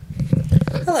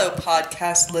Hello,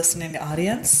 podcast listening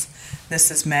audience.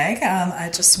 This is Meg. I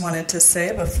just wanted to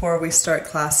say before we start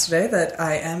class today that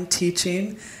I am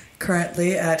teaching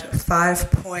currently at 5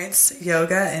 Points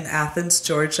Yoga in Athens,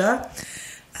 Georgia.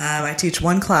 I teach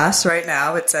one class right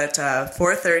now. It's at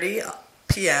 4:30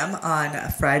 p.m.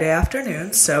 on Friday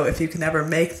afternoon. So if you can ever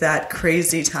make that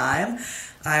crazy time,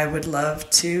 I would love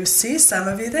to see some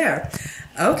of you there.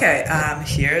 Okay,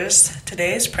 here's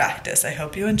today's practice. I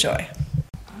hope you enjoy.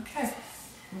 Okay,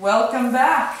 welcome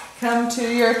back. Come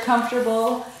to your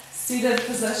comfortable seated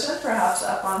position, perhaps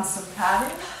up on some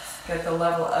padding. Get the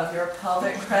level of your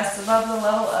pelvic crest above the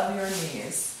level of your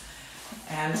knees.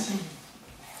 And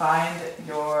find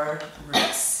your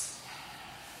roots.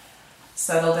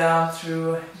 Settle down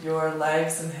through your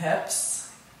legs and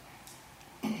hips.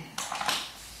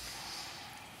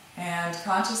 And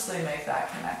consciously make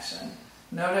that connection.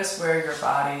 Notice where your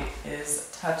body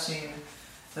is touching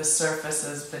the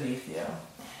surfaces beneath you.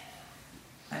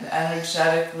 And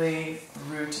energetically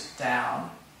root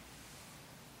down.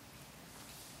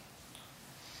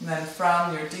 And then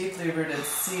from your deeply rooted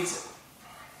seat,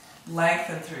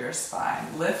 lengthen through your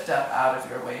spine. Lift up out of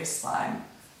your waistline.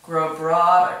 Grow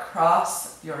broad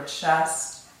across your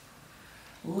chest.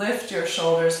 Lift your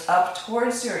shoulders up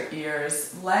towards your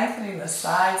ears, lengthening the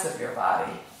sides of your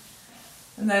body.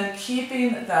 And then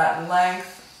keeping that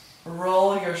length,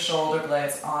 roll your shoulder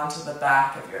blades onto the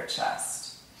back of your chest.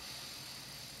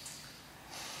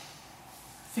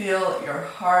 Feel your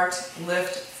heart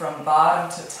lift from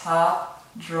bottom to top,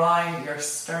 drawing your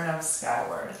sternum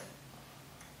skyward.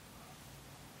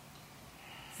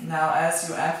 Now, as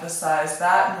you emphasize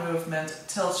that movement,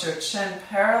 tilt your chin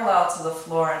parallel to the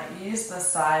floor and ease the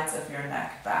sides of your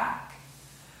neck back.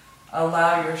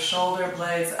 Allow your shoulder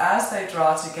blades, as they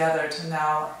draw together, to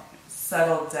now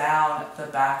settle down the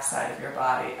backside of your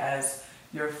body as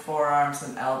your forearms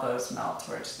and elbows melt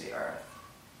towards the earth.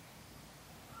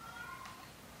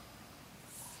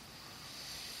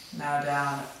 Now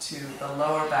down to the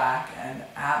lower back and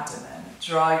abdomen.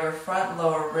 Draw your front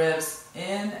lower ribs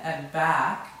in and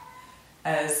back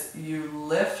as you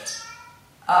lift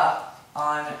up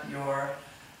on your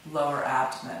lower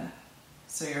abdomen.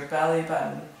 So your belly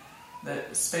button, the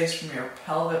space from your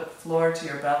pelvic floor to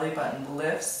your belly button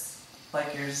lifts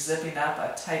like you're zipping up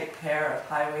a tight pair of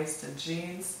high-waisted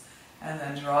jeans, and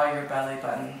then draw your belly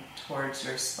button towards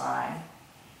your spine.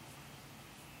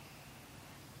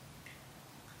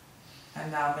 And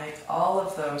now make all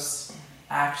of those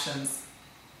actions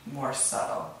more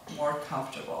subtle, more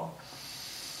comfortable.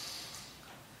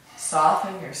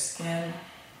 Soften your skin.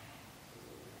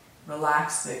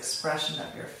 Relax the expression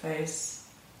of your face.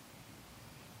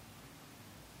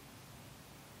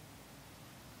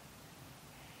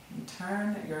 And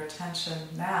turn your attention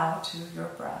now to your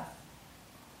breath.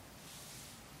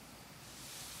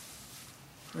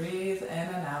 Breathe in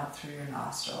and out through your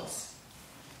nostrils.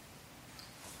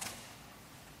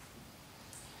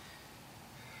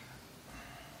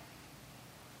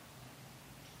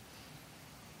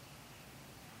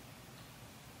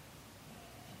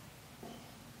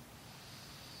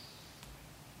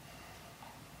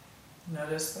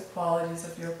 Notice the qualities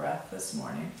of your breath this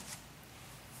morning.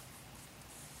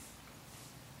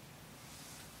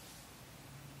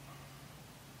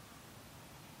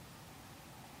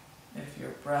 If your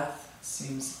breath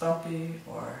seems bumpy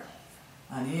or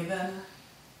uneven,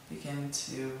 begin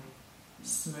to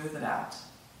smooth it out.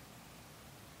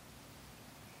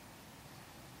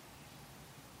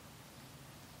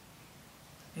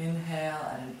 Inhale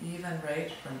at an even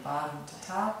rate from bottom to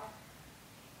top.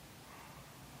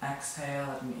 Exhale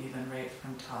at an even rate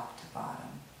from top to bottom.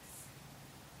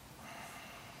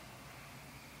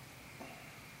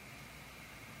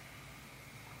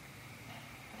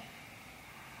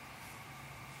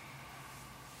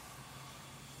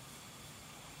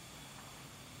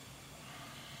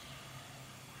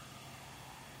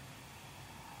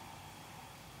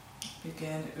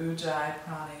 Begin Ujjayi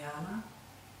Pranayama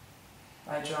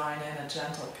by drawing in a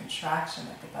gentle contraction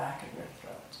at the back of your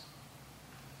throat.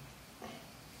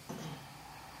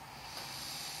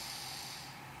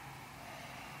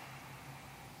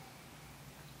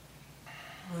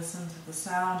 Listen to the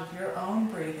sound of your own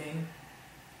breathing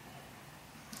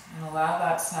and allow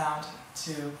that sound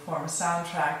to form a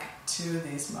soundtrack to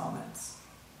these moments.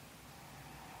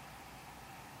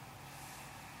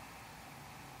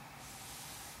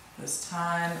 This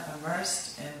time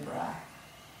immersed in breath.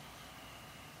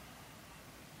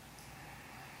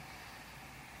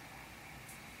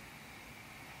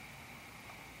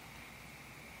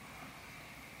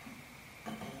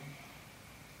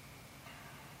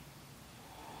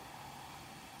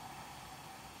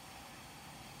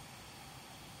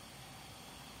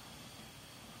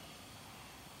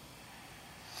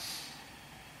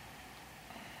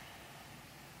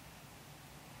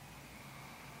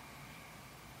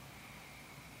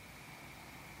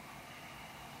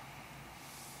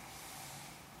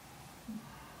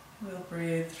 We'll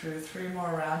breathe through 3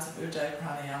 more rounds of Ujjayi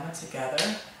Pranayama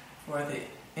together for the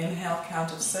inhale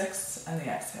count of 6 and the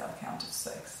exhale count of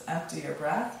 6. Empty your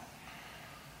breath.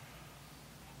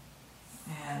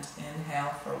 And inhale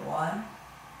for 1,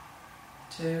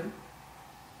 2,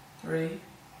 3,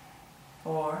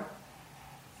 4,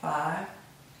 5,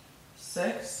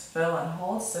 6. Fill and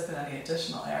hold. Sip in any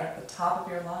additional air at the top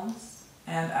of your lungs.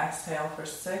 And exhale for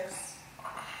 6,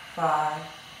 5,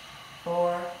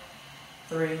 4,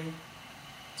 3,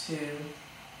 2,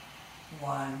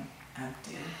 1.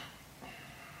 Empty.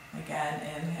 Again,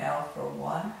 inhale for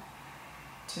 1,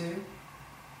 2,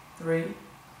 3,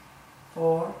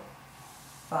 4,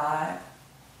 5,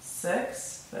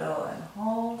 6. Fill and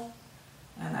hold.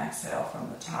 And exhale from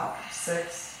the top.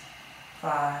 6,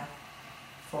 5,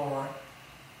 4,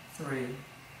 3,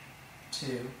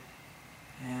 2,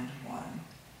 and 1.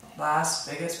 Last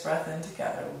biggest breath in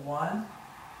together. 1,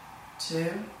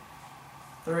 2,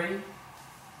 3,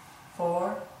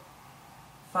 4,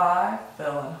 5.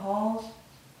 Fill and hold.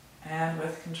 And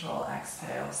with control,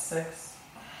 exhale. 6,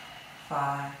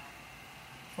 5,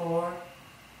 4,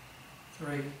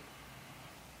 3,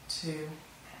 2,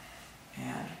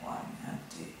 and 1.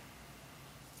 Empty.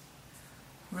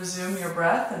 Resume your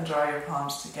breath and draw your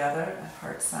palms together at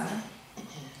heart center.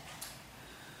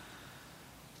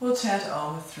 We'll chant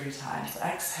Om 3 times.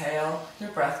 Exhale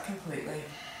your breath completely.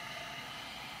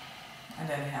 And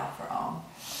inhale for Om.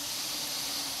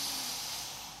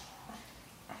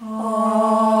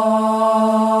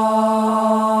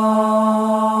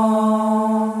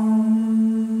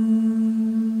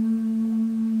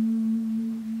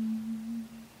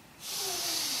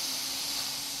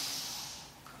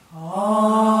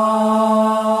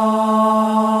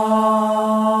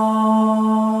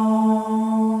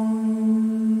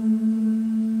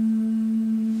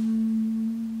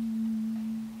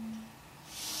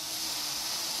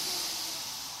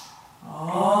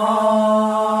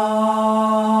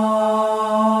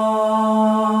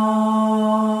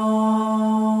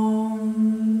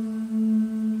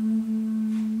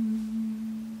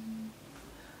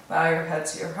 Bow your head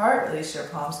to your heart, release your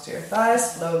palms to your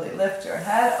thighs, slowly lift your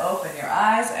head, open your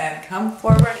eyes, and come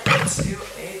forward into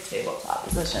a tabletop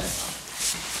position.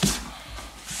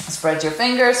 Spread your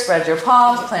fingers, spread your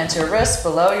palms, plant your wrists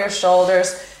below your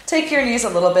shoulders. Take your knees a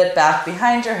little bit back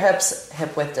behind your hips,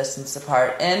 hip-width distance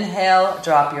apart. Inhale,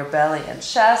 drop your belly and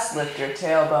chest, lift your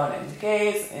tailbone and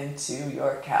gaze into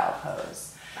your cow pose.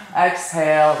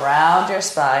 Exhale, round your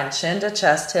spine, chin to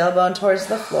chest, tailbone towards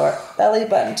the floor, belly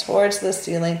button towards the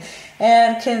ceiling,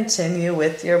 and continue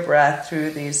with your breath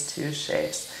through these 2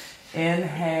 shapes.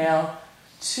 Inhale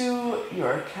to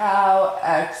your cow,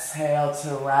 exhale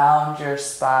to round your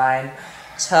spine,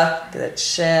 tuck the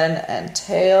chin and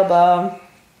tailbone,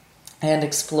 and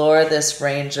explore this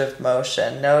range of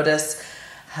motion. Notice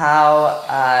how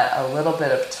a little bit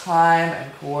of time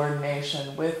and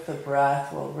coordination with the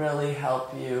breath will really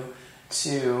help you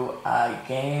to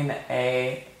gain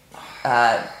a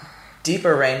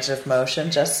deeper range of motion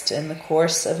just in the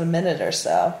course of a minute or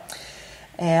so.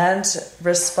 And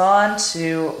respond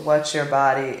to what your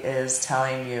body is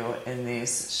telling you in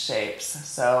these shapes.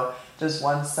 So does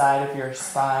one side of your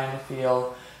spine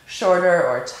feel shorter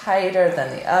or tighter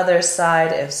than the other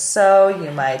side? If so,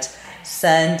 you might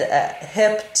send a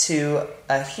hip to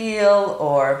a heel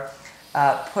or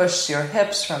push your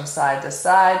hips from side to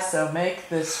side. So make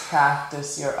this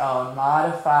practice your own.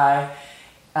 Modify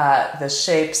the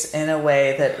shapes in a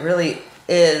way that really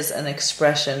is an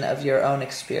expression of your own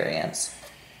experience.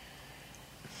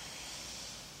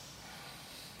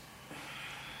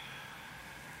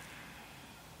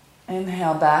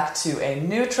 Inhale back to a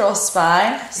neutral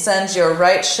spine. Send your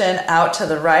right shin out to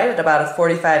the right at about a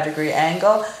 45-degree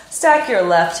angle. Stack your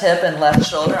left hip and left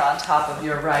shoulder on top of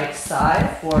your right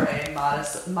side for a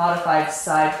modified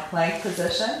side plank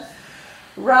position.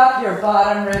 Wrap your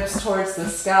bottom ribs towards the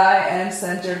sky and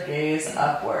send your gaze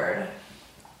upward.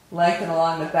 Lengthen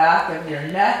along the back of your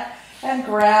neck and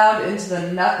ground into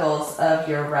the knuckles of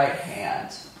your right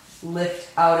hand.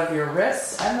 Lift out of your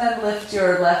wrists and then lift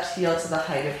your left heel to the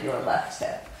height of your left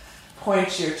hip.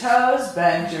 Point your toes,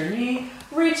 bend your knee,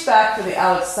 reach back to the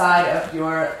outside of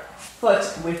your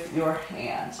foot with your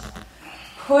hand.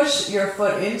 Push your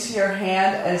foot into your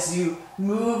hand as you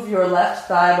move your left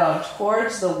thigh bone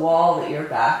towards the wall that your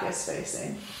back is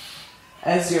facing.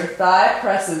 As your thigh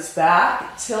presses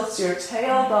back, tilt your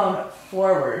tailbone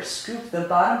forward. Scoop the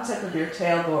bottom tip of your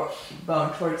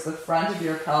tailbone towards the front of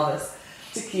your pelvis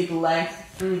to keep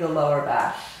length through the lower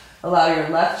back. Allow your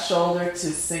left shoulder to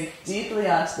sink deeply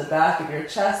onto the back of your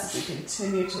chest as you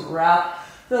continue to wrap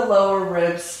the lower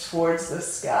ribs towards the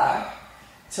sky.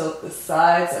 Tilt the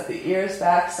sides of the ears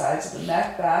back, sides of the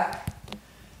neck back.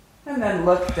 And then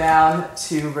look down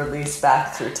to release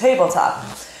back through tabletop.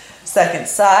 Second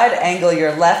side, angle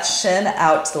your left shin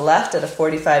out to the left at a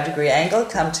 45-degree angle.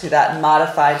 Come to that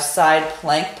modified side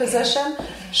plank position.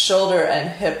 Shoulder and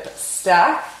hip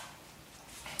stack.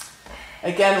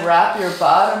 Again, wrap your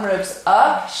bottom ribs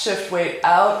up. Shift weight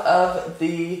out of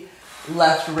the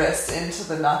left wrist into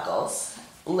the knuckles.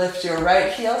 Lift your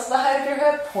right heel to the height of your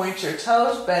hip. Point your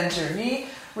toes. Bend your knee.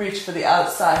 Reach for the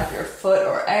outside of your foot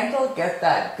or ankle. Get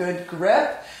that good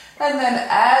grip. And then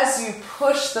as you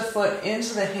push the foot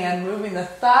into the hand, moving the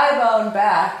thigh bone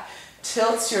back,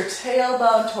 tilts your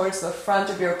tailbone towards the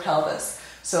front of your pelvis.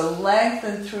 So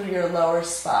lengthen through your lower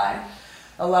spine.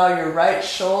 Allow your right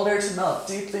shoulder to melt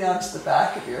deeply onto the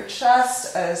back of your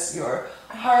chest as your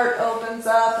heart opens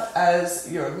up,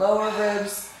 as your lower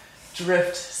ribs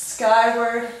drift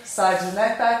skyward, sides of the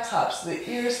neck back, tops of the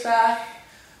ears back,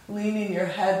 leaning your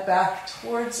head back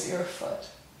towards your foot.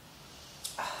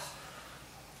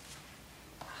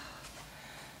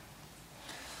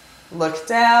 Look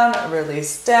down,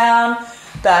 release down,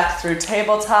 back through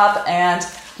tabletop, and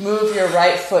move your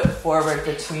right foot forward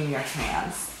between your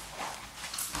hands.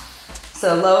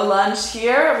 So low lunge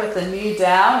here with the knee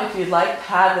down. If you'd like,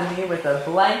 pad the knee with a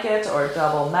blanket or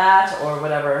double mat or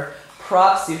whatever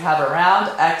props you have around.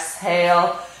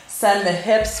 Exhale, send the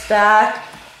hips back,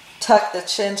 tuck the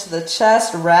chin to the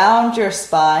chest, round your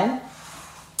spine.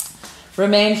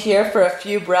 Remain here for a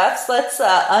few breaths. Let's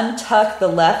untuck the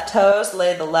left toes,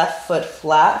 lay the left foot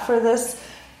flat for this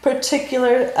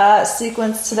particular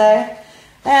sequence today.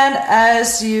 And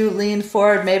as you lean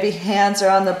forward, maybe hands are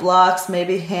on the blocks,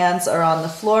 maybe hands are on the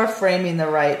floor, framing the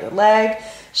right leg.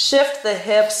 Shift the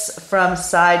hips from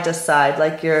side to side,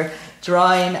 like you're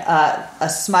drawing a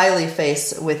smiley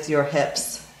face with your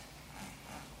hips.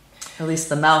 At least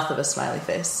the mouth of a smiley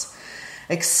face.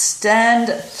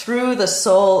 Extend through the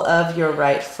sole of your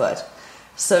right foot.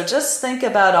 So just think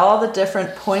about all the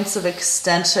different points of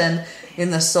extension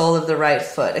in the sole of the right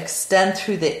foot. Extend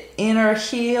through the inner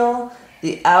heel,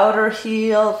 the outer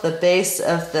heel, the base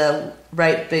of the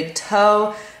right big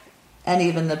toe, and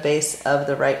even the base of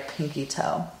the right pinky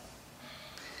toe.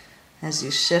 As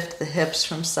you shift the hips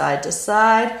from side to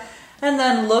side, and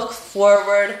then look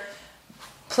forward.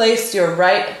 Place your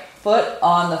right foot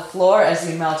on the floor as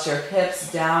you melt your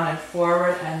hips down and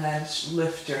forward, and then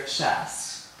lift your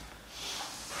chest.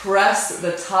 Press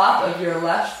the top of your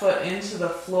left foot into the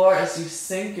floor as you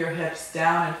sink your hips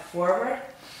down and forward.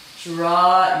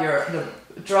 Draw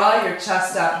your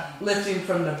chest up, lifting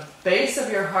from the base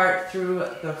of your heart through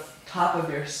the top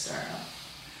of your sternum.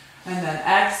 And then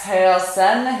exhale,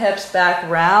 send the hips back,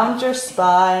 round your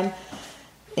spine.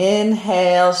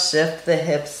 Inhale, shift the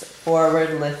hips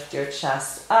forward, lift your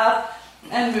chest up,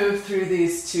 and move through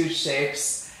these two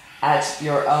shapes at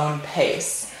your own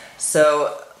pace.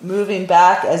 So moving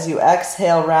back as you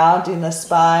exhale, rounding the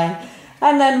spine.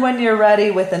 And then when you're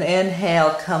ready with an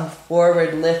inhale, come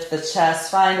forward, lift the chest,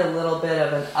 find a little bit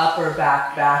of an upper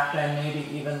back bend, maybe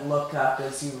even look up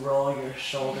as you roll your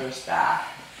shoulders back.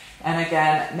 And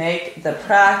again, make the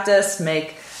practice,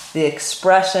 make the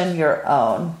expression your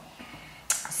own.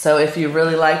 So if you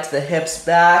really liked the hips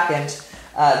back and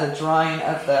the drawing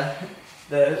of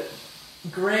the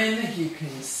grin, you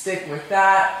can stick with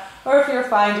that. Or if you're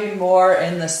finding more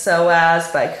in the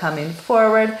psoas by coming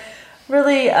forward,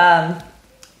 really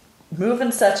move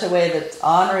in such a way that's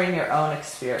honoring your own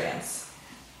experience.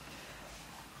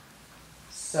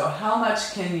 So how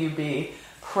much can you be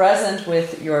present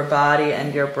with your body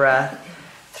and your breath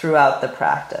throughout the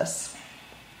practice?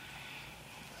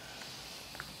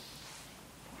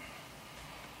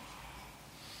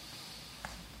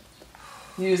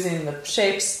 Using the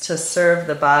shapes to serve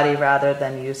the body rather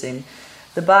than using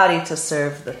the body to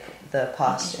serve the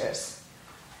postures.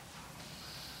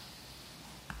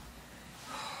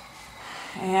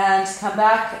 And come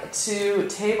back to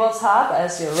tabletop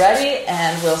as you're ready,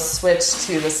 and we'll switch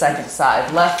to the second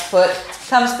side. Left foot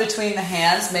comes between the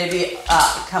hands, maybe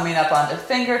coming up onto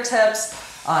fingertips,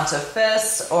 onto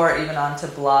fists, or even onto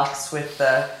blocks with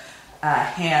the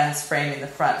hands framing the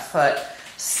front foot.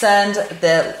 Send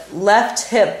the left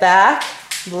hip back,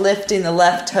 lifting the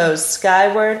left toes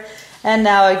skyward. And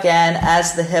now again,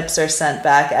 as the hips are sent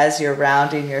back, as you're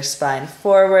rounding your spine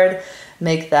forward,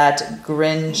 make that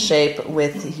grin shape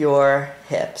with your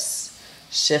hips,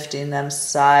 shifting them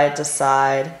side to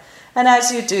side. And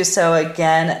as you do so,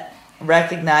 again,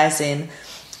 recognizing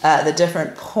the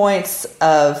different points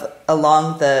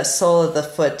along the sole of the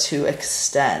foot to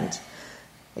extend.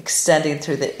 extending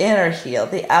through the inner heel,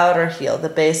 the outer heel, the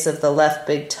base of the left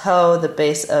big toe, the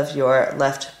base of your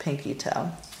left pinky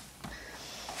toe.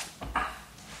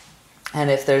 And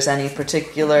if there's any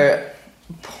particular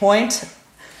point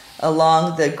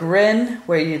along the grin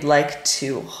where you'd like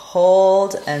to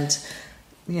hold and,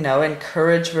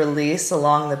 encourage release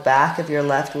along the back of your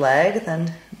left leg,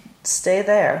 then stay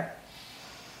there.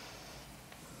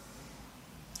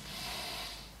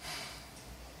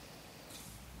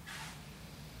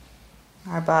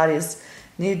 Our bodies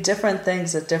need different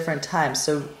things at different times,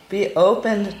 so be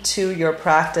open to your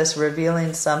practice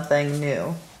revealing something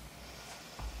new.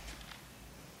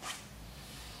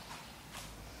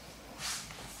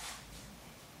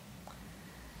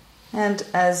 And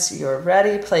as you're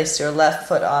ready, place your left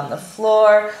foot on the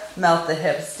floor, melt the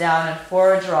hips down and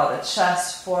forward, draw the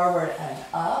chest forward and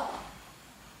up.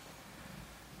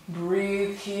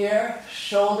 Breathe here,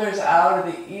 shoulders out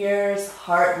of the ears,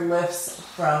 heart lifts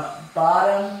from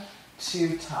bottom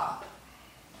to top.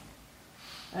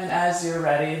 And as you're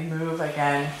ready, move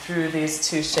again through these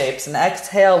two shapes. And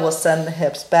exhale, we'll send the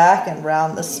hips back and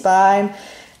round the spine.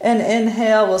 And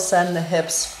inhale, we'll send the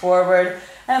hips forward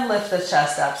and lift the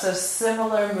chest up. So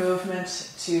similar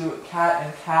movement to cat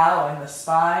and cow in the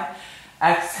spine.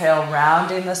 Exhale,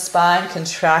 rounding the spine,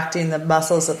 contracting the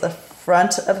muscles at the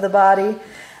front of the body.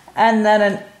 And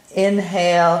then an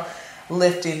inhale,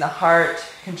 lifting the heart,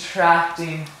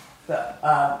 contracting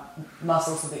the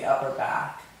muscles of the upper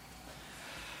back.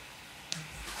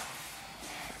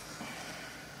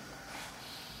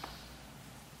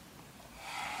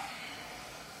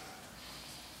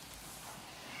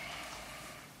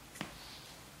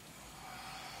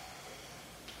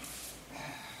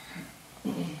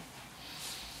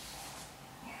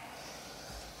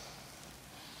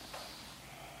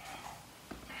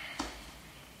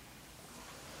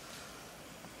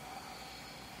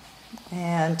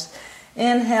 And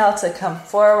inhale to come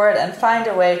forward and find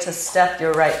a way to step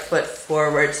your right foot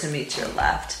forward to meet your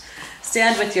left.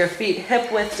 Stand with your feet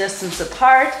hip-width distance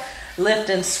apart. Lift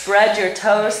and spread your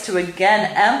toes to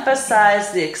again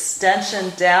emphasize the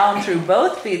extension down through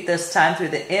both feet this time, through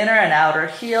the inner and outer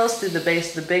heels, through the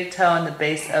base of the big toe and the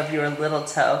base of your little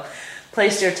toe.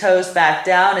 Place your toes back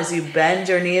down as you bend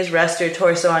your knees, rest your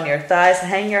torso on your thighs,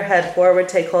 hang your head forward,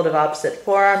 take hold of opposite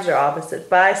forearms or opposite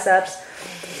biceps.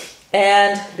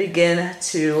 And begin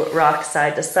to rock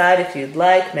side to side if you'd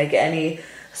like. Make any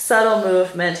subtle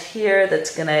movement here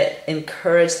that's going to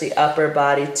encourage the upper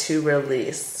body to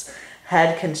release.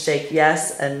 Head can shake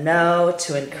yes and no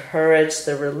to encourage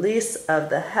the release of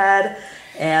the head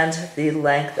and the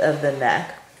length of the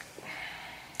neck.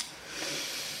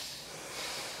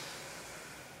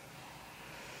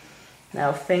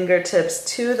 Now fingertips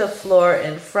to the floor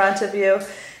in front of you.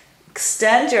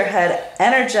 Extend your head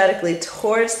energetically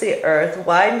towards the earth.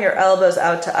 Widen your elbows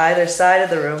out to either side of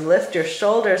the room. Lift your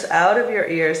shoulders out of your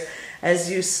ears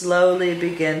as you slowly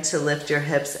begin to lift your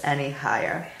hips any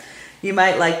higher. You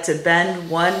might like to bend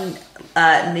one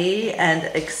knee and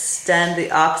extend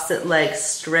the opposite leg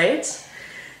straight,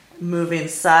 moving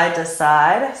side to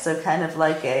side. So kind of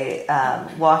like a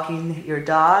walking your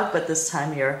dog, but this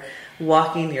time you're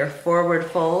walking your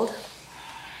forward fold.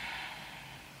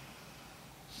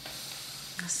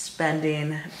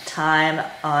 Spending time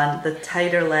on the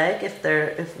tighter leg if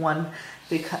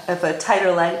a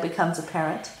tighter leg becomes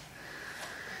apparent.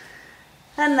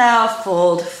 And now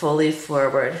fold fully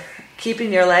forward.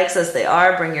 Keeping your legs as they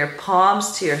are, bring your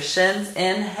palms to your shins.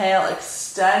 Inhale,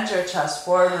 extend your chest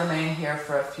forward. Remain here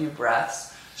for a few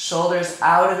breaths. Shoulders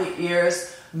out of the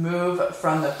ears. Move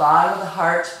from the bottom of the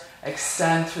heart.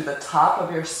 Extend through the top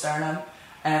of your sternum.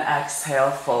 And exhale,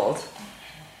 fold.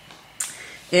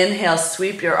 Inhale,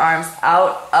 sweep your arms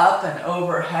out, up, and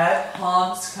overhead.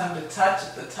 Palms come to touch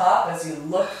at the top as you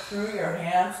look through your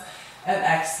hands. And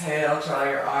exhale, draw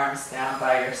your arms down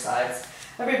by your sides.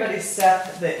 Everybody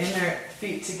step the inner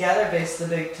feet together, base the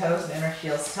big toes, the inner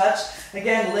heels touch.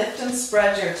 Again, lift and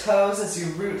spread your toes as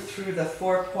you root through the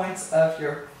 4 points of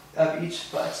each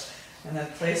foot. And then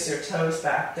place your toes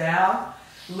back down.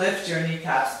 Lift your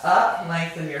kneecaps up,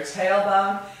 lengthen your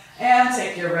tailbone. And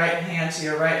take your right hand to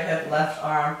your right hip, left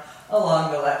arm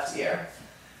along the left ear.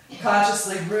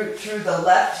 Consciously root through the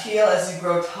left heel as you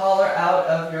grow taller out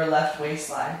of your left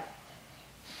waistline.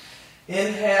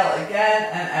 Inhale again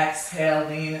and exhale,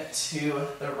 lean to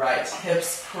the right.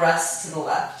 Hips press to the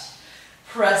left.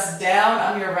 Press down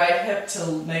on your right hip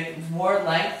to make more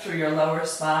length through your lower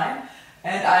spine.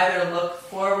 And either look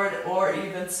forward or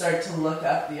even start to look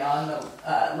up beyond the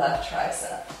left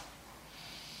tricep.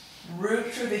 Root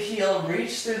through the heel,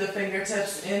 reach through the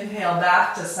fingertips, inhale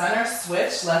back to center,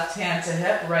 switch, left hand to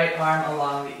hip, right arm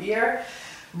along the ear.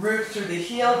 Root through the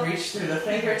heel, reach through the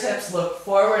fingertips, look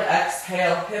forward,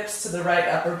 exhale, hips to the right,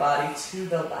 upper body to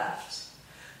the left.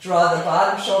 Draw the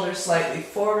bottom shoulder slightly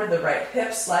forward, the right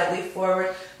hip slightly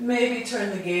forward. Maybe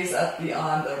turn the gaze up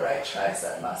beyond the right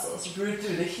tricep muscles. Root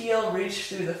through the heel, reach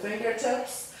through the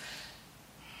fingertips.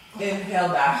 Inhale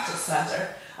back to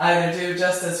center. Either do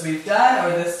just as we've done,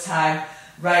 or this time,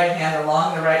 right hand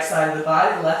along the right side of the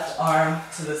body, left arm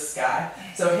to the sky.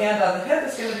 So hand on the hip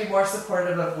is going to be more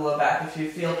supportive of the low back. If you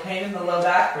feel pain in the low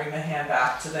back, bring the hand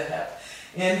back to the hip.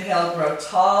 Inhale, grow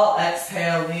tall.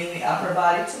 Exhale, lean the upper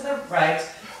body to the right,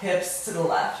 hips to the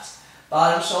left.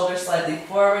 Bottom shoulder slightly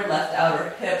forward, left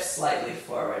outer hip slightly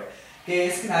forward.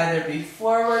 Gaze can either be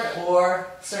forward or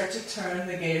start to turn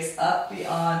the gaze up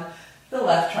beyond the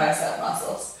left tricep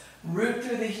muscles. Root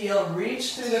through the heel,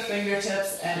 reach through the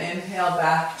fingertips, and inhale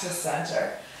back to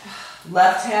center.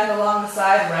 Left hand along the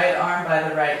side, right arm by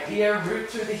the right ear. Root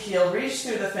through the heel, reach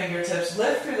through the fingertips,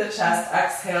 lift through the chest,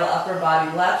 exhale, upper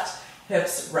body left,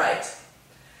 hips right.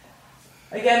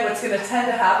 Again, what's going to tend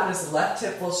to happen is the left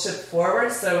hip will shift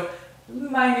forward, so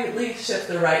minutely shift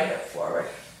the right hip forward.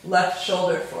 Left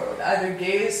shoulder forward. Either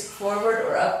gaze forward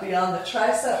or up beyond the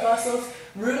tricep muscles.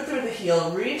 Root through the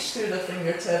heel, reach through the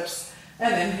fingertips,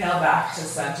 and inhale back to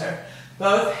center.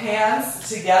 Both hands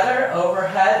together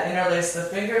overhead, interlace the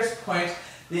fingers, point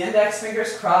the index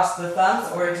fingers, cross the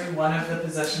thumbs, or do one of the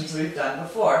positions we've done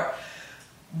before.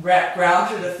 Ground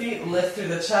through the feet, lift through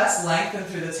the chest, lengthen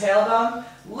through the tailbone,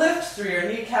 lift through your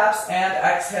kneecaps, and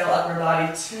exhale upper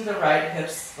body to the right,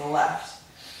 hips to the left.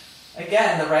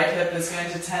 Again, the right hip is going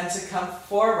to tend to come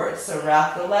forward, so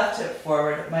wrap the left hip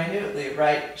forward minutely,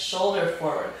 right shoulder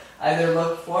forward. Either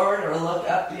look forward or look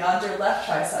up beyond your left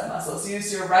tricep muscles.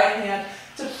 Use your right hand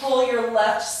to pull your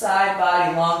left side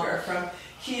body longer from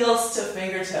heels to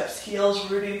fingertips. Heels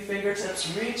rooting,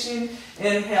 fingertips reaching.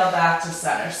 Inhale back to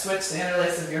center. Switch the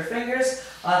interlace of your fingers.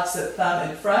 Opposite thumb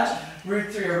in front.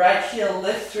 Root through your right heel,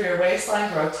 lift through your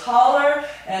waistline, grow taller,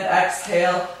 and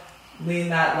exhale. Lean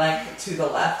that length to the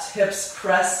left. Hips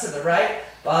press to the right.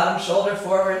 Bottom shoulder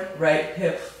forward, right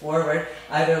hip forward.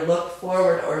 Either look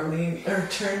forward or lean or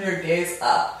turn your gaze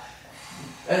up.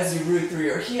 As you root through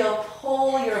your heel,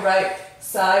 pull your right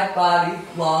side body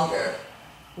longer.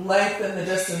 Lengthen the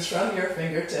distance from your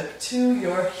fingertip to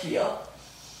your heel.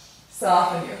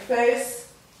 Soften your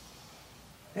face.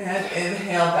 And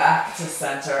inhale back to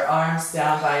center. Arms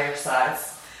down by your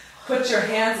sides. Put your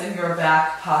hands in your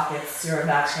back pockets, your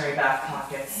imaginary back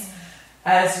pockets.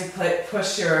 As you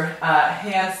push your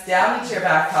hands down into your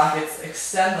back pockets,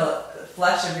 extend the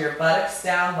flesh of your buttocks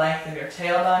down, lengthen your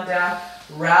tailbone down,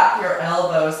 wrap your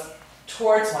elbows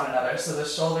towards one another so the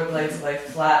shoulder blades lay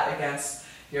flat against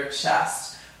your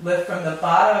chest. Lift from the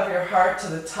bottom of your heart to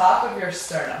the top of your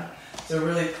sternum. So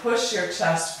really push your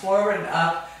chest forward and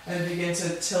up and begin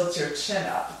to tilt your chin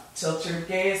up, tilt your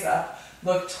gaze up.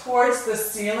 Look towards the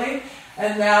ceiling,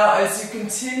 and now as you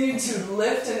continue to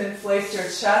lift and inflate your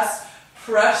chest,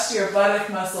 press your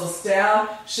buttock muscles down,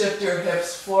 shift your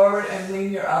hips forward, and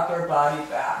lean your upper body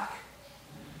back.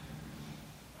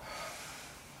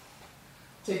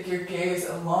 Take your gaze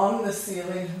along the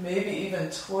ceiling, maybe even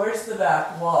towards the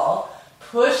back wall.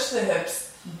 Push the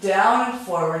hips down and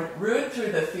forward, root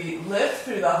through the feet, lift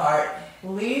through the heart,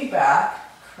 lean back,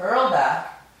 curl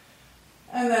back,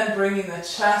 and then bringing the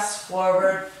chest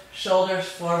forward, shoulders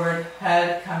forward,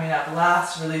 head coming up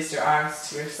last. Release your arms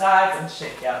to your sides and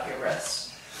shake out your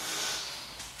wrist.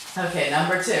 Okay,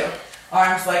 number 2.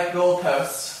 Arms like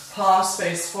goalposts. Palms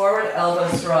face forward,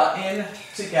 elbows draw in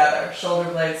together. Shoulder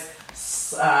blades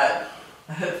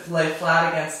lay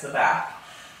flat against the back.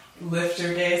 Lift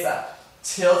your gaze up.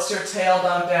 Tilt your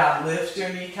tailbone down. Lift your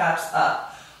kneecaps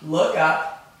up. Look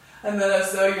up. And then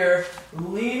as though you're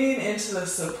leaning into the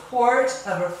support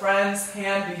of a friend's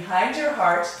hand behind your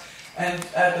heart and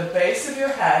at the base of your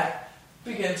head,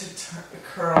 begin to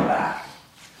curl back.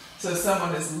 So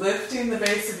someone is lifting the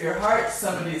base of your heart,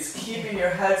 somebody's keeping your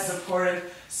head supported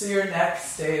so your neck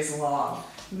stays long.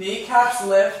 Kneecaps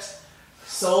lift,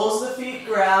 soles of the feet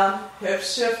ground,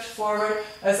 hips shift forward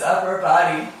as upper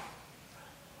body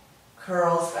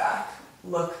curls back.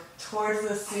 Look towards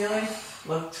the ceiling.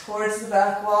 Look towards the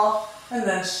back wall, and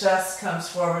then chest comes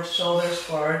forward, shoulders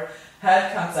forward,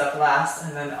 head comes up last,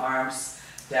 and then arms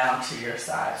down to your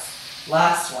sides.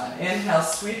 Last one. Inhale,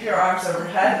 sweep your arms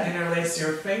overhead, interlace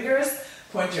your fingers,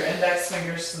 point your index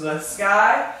fingers to the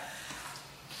sky,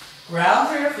 ground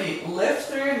through your feet, lift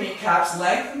through your kneecaps,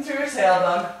 lengthen through your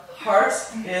tailbone, heart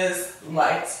is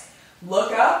light.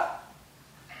 Look up,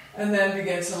 and then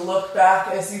begin to look back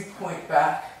as you point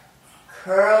back.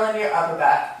 Curl in your upper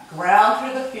back.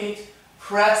 Ground through the feet,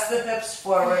 press the hips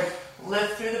forward,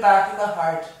 Lift through the back of the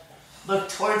heart. Look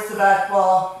towards the back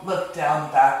wall. Look down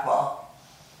the back wall.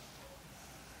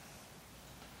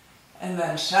 And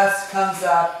then chest comes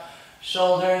up,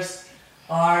 shoulders,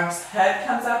 arms, head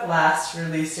comes up last.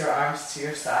 Release your arms to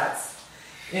your sides.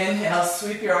 Inhale,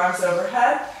 sweep your arms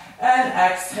overhead. And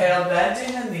exhale,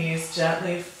 bending the knees,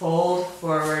 gently fold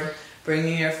forward,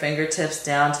 bringing your fingertips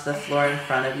down to the floor in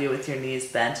front of you with your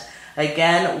knees bent.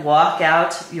 Again, walk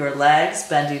out your legs,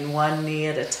 bending one knee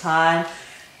at a time,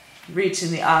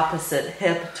 reaching the opposite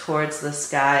hip towards the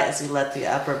sky as you let the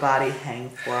upper body hang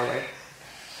forward.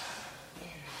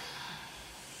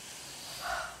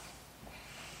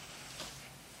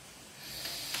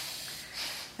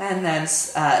 And then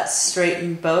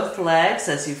straighten both legs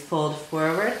as you fold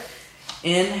forward.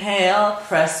 Inhale,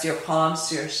 press your palms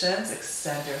to your shins,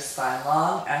 extend your spine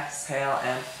long. Exhale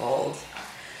and fold.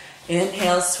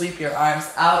 Inhale, sweep your arms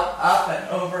out, up and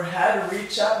overhead.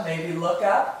 Reach up, maybe look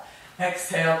up.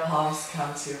 Exhale, palms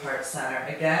come to heart center.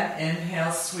 Again,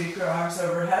 inhale, sweep your arms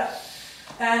overhead.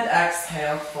 And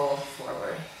exhale, fold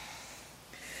forward.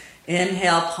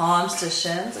 Inhale, palms to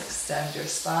shins, extend your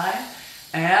spine.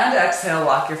 And exhale,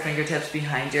 walk your fingertips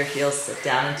behind your heels. Sit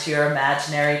down into your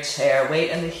imaginary chair. Weight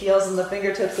in the heels and the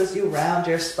fingertips as you round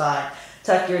your spine.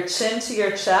 Tuck your chin to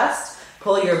your chest.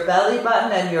 Pull your belly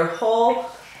button and your whole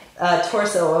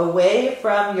torso away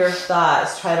from your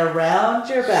thighs. Try to round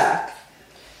your back.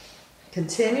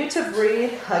 Continue to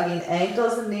breathe, hugging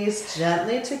ankles and knees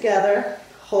gently together.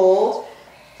 Hold.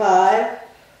 5,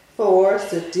 4,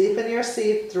 sit deep in your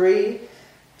seat. 3,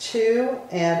 2,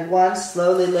 and 1.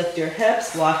 Slowly lift your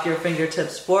hips. Walk your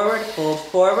fingertips forward. Fold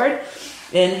forward.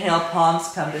 Inhale, palms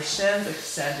come to shins.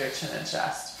 Extend your chin and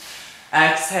chest.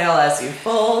 Exhale as you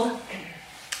fold.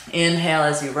 Inhale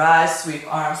as you rise.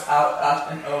 Sweep arms out,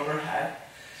 up, and overhead.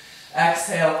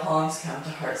 Exhale, palms come to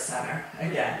heart center.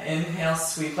 Again, inhale,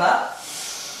 sweep up.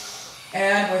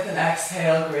 And with an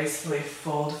exhale, gracefully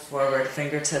fold forward,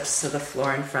 fingertips to the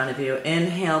floor in front of you.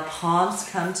 Inhale, palms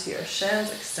come to your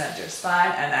shins, extend your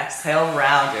spine, and exhale,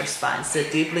 round your spine.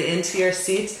 Sit deeply into your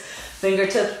seats,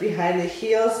 fingertips behind the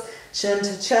heels, chin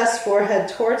to chest, forehead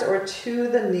towards or to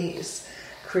the knees.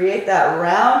 Create that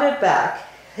rounded back,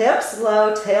 hips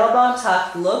low, tailbone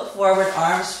tucked, look forward,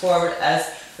 arms forward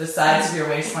as the sides of your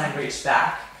waistline reach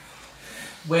back.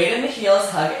 Weight in the heels,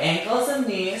 hug ankles and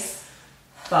knees.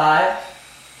 5,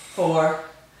 4,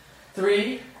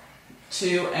 3,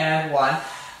 2, and 1.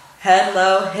 Head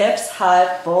low, hips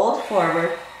high, fold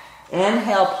forward.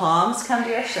 Inhale, palms come to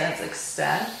your shins,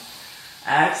 extend.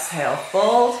 Exhale,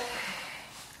 fold.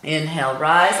 Inhale,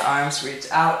 rise, arms reach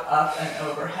out, up and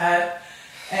overhead.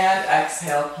 And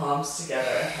exhale, palms together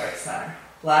at heart center.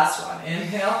 Last one.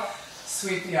 Inhale,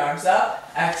 sweep the arms up.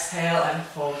 Exhale and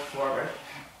fold forward.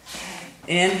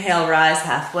 Inhale, rise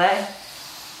halfway.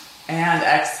 And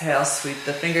exhale, sweep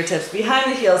the fingertips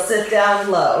behind the heels. Sit down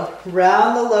low.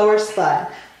 Round the lower spine.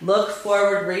 Look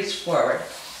forward, reach forward.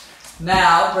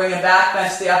 Now, bring a back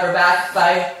bend to the upper back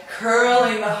by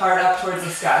curling the heart up towards the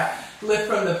sky. Lift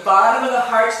from the bottom of the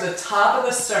heart to the top of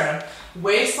the sternum.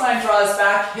 Waistline draws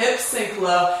back, hips sink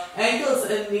low, ankles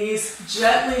and knees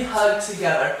gently hug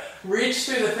together. Reach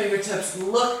through the fingertips,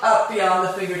 look up beyond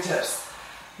the fingertips.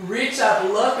 Reach up,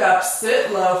 look up,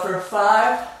 sit low for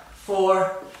 5,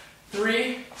 4,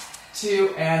 3,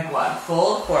 2, and 1.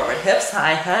 Fold forward, hips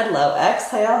high, head low.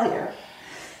 Exhale here.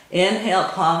 Inhale,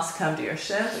 palms come to your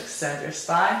shins, extend your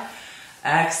spine.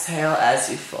 Exhale as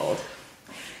you fold.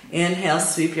 Inhale,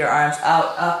 sweep your arms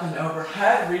out, up and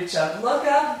overhead. Reach up, look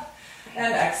up.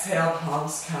 And exhale,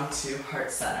 palms come to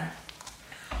heart center.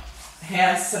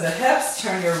 Hands to the hips,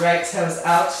 turn your right toes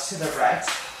out to the right.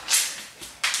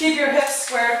 Keep your hips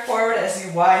squared forward as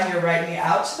you widen your right knee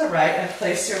out to the right and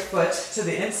place your foot to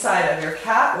the inside of your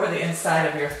calf or the inside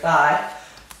of your thigh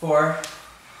for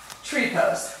tree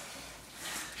pose.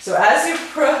 So as you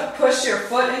push your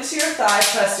foot into your thigh,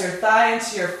 press your thigh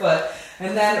into your foot,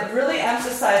 and then really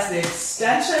emphasize the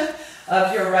extension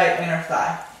of your right inner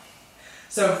thigh.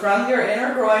 So from your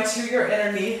inner groin to your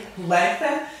inner knee,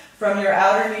 lengthen. From your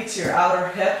outer knee to your outer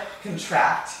hip,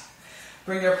 contract.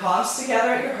 Bring your palms together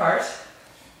at your heart.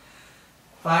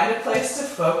 Find a place to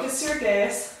focus your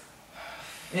gaze.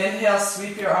 Inhale,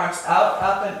 sweep your arms out,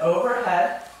 up, and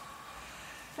overhead.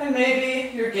 And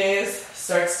maybe your gaze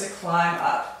starts to climb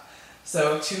up.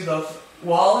 So to the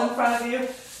wall in front of you,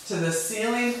 to the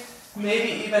ceiling,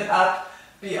 maybe even up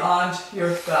beyond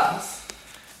your thumbs.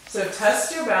 So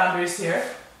test your boundaries here.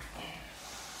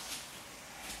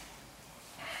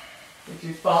 If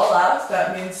you fall out,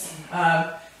 that means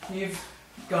you've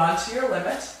gone to your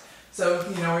limit. So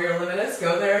you know where your limit is,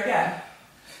 go there again.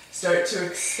 Start to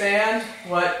expand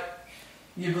what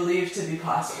you believe to be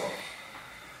possible.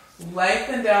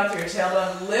 Lengthen down through your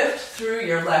tailbone, lift through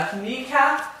your left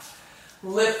kneecap,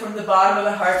 lift from the bottom of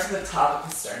the heart to the top of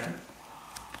the sternum.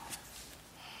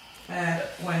 And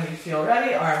when you feel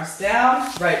ready, arms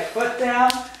down, right foot down,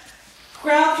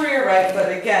 ground through your right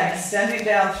foot, again, extending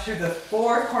down through the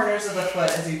four corners of the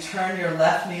foot as you turn your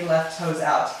left knee, left toes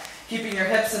out. Keeping your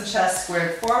hips and chest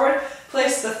squared forward,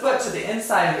 place the foot to the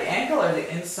inside of the ankle or the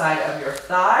inside of your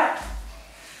thigh.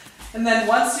 And then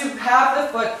once you have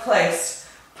the foot placed,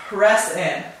 press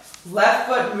in. Left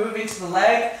foot moving to the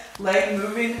leg, leg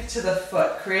moving to the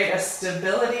foot. Create a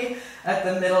stability at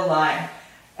the middle line.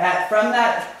 From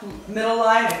that middle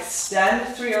line,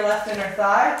 extend through your left inner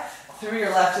thigh, through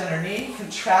your left inner knee,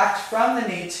 contract from the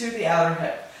knee to the outer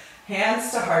hip.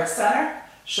 Hands to heart center,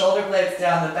 shoulder blades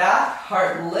down the back,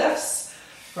 heart lifts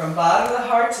from bottom of the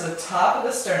heart to the top of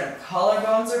the sternum.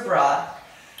 Collarbones are broad.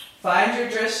 Find your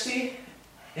drishti.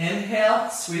 Inhale,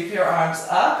 sweep your arms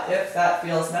up if that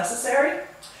feels necessary.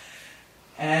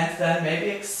 And then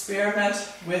maybe experiment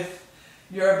with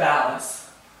your balance.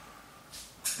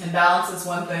 And balance is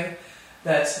one thing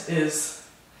that is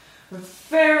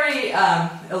very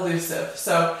elusive.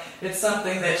 So it's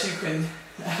something that you can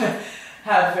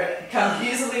have come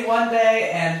easily one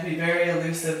day and be very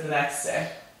elusive the next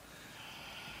day.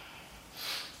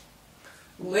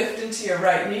 Lift into your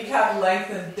right kneecap,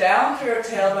 lengthen down through your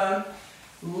tailbone,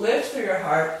 lift through your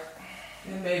heart,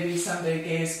 and maybe someday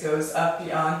gaze goes up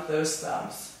beyond those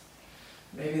thumbs.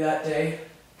 Maybe that day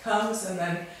comes and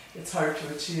then it's hard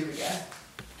to achieve again.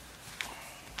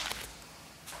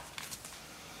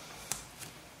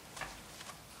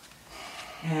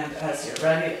 And as you're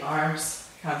ready, arms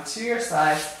come to your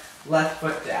sides, left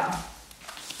foot down.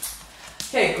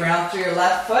 Okay, ground through your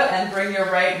left foot and bring your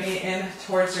right knee in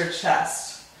towards your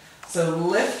chest. So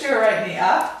lift your right knee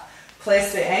up,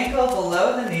 place the ankle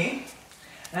below the knee,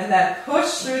 and then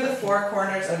push through the four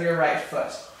corners of your right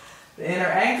foot. The inner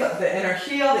ankle, the inner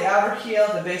heel, the outer heel,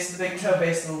 the base of the big toe,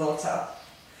 base of the little toe.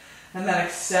 And then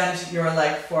extend your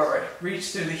leg forward.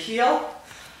 Reach through the heel,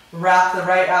 wrap the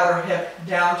right outer hip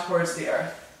down towards the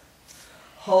earth.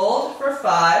 Hold for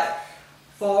 5,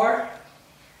 4,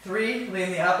 3,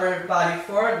 lean the upper body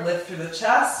forward, lift through the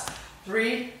chest,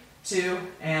 3, 2,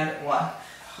 and 1.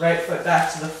 Right foot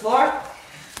back to the floor,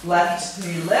 left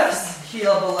knee lifts,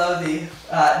 heel below the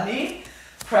knee,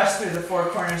 press through the four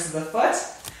corners of the foot,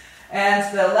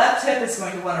 and the left hip is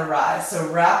going to want to rise.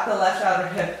 So wrap the left outer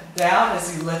hip down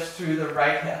as you lift through the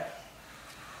right hip.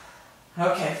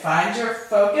 Okay, find your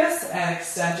focus and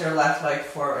extend your left leg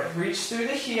forward. Reach through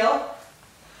the heel,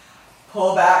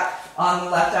 pull back on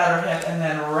the left outer hip, and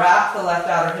then wrap the left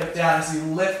outer hip down as you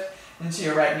lift into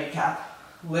your right kneecap.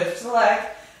 Lift the leg,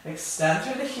 extend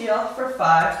through the heel for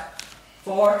 5,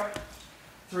 4,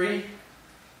 3,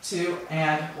 2,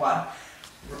 and 1.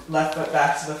 Left foot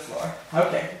back to the floor.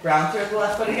 Okay, ground through the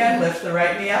left foot again, lift the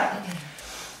right knee up,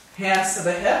 hands to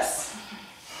the hips,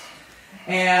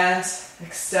 and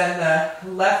extend the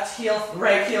right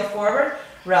heel forward,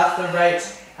 wrap the right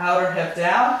outer hip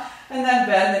down, and then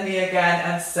bend the knee again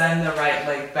and send the right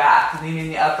leg back, leaning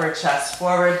the upper chest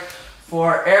forward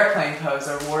for airplane pose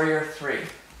or warrior 3.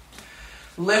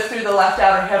 Lift through the left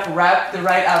outer hip, wrap the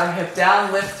right outer hip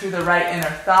down, lift through the right inner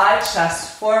thigh,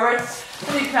 chest forward.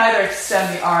 And you can either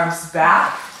extend the arms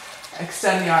back,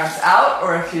 extend the arms out,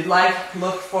 or if you'd like,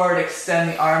 look forward,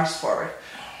 extend the arms forward.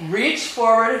 Reach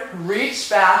forward, reach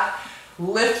back,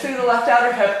 lift through the left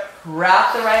outer hip,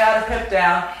 wrap the right outer hip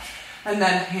down, and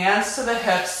then hands to the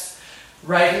hips,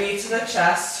 right knee to the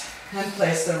chest, and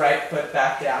place the right foot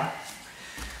back down.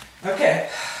 Okay,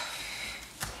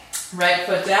 right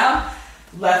foot down,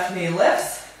 left knee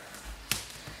lifts,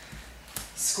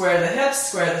 square the hips,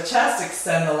 square the chest,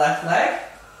 extend the left leg,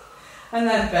 and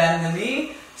then bend the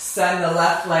knee, send the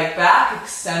left leg back,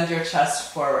 extend your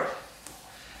chest forward.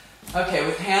 Okay,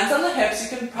 with hands on the hips,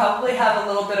 you can probably have a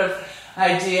little bit of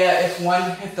idea if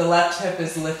the left hip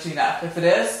is lifting up. If it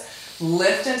is,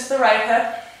 lift into the right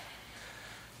hip,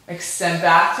 extend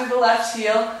back through the left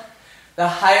heel. The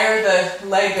higher the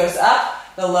leg goes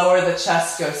up, the lower the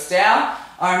chest goes down.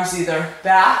 Arms either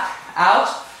back, out,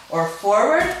 or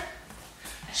forward.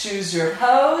 Choose your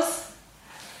pose.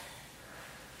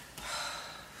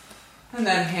 And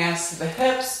then hands to the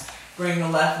hips. Bring the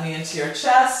left knee into your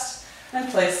chest and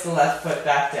place the left foot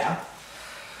back down.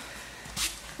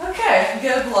 Okay,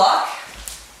 get a block.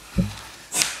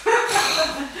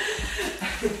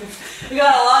 We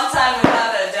got a long time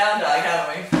without a down dog,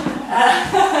 haven't we?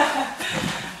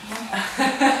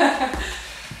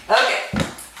 Okay,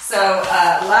 so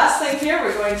last thing here,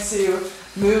 we're going to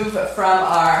move from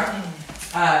our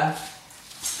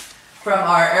from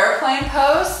our airplane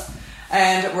pose,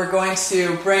 and we're going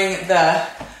to bring the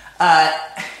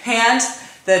hand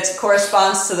that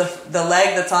corresponds to the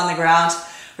leg that's on the ground.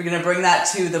 We're going to bring that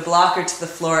to the block or to the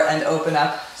floor and open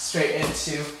up straight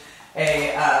into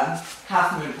a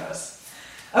half moon pose.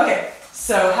 Okay,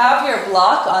 so have your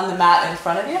block on the mat in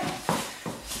front of you.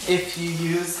 If you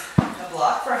use a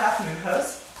block for a half moon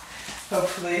pose,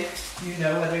 hopefully you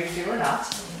know whether you do or not.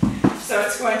 So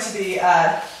it's going to be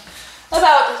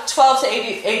about 12 to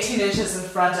 18 inches in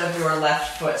front of your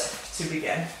left foot to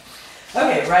begin.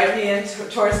 Okay, right knee in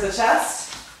towards the chest.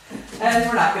 And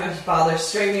we're not going to bother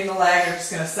straightening the leg. We're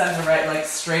just going to send the right leg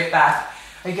straight back,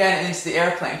 again, into the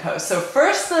airplane pose. So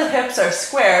first the hips are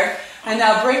squared, and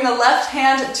now bring the left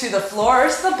hand to the floor or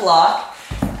to the block.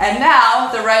 And now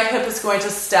the right hip is going to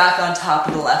stack on top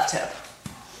of the left hip.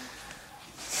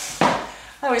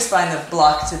 I always find the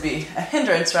block to be a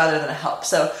hindrance rather than a help.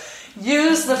 So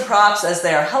use the props as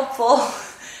they are helpful,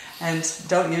 and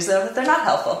don't use them if they're not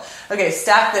helpful. Okay,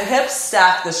 stack the hips,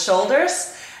 stack the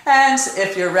shoulders. And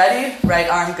if you're ready, right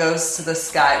arm goes to the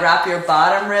sky. Wrap your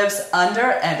bottom ribs under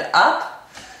and up.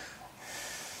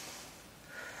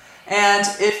 And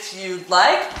if you'd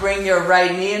like, bring your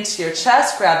right knee into your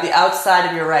chest, grab the outside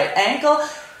of your right ankle,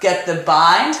 get the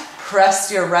bind,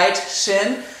 press your right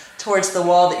shin towards the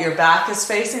wall that your back is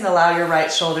facing. Allow your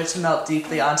right shoulder to melt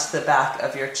deeply onto the back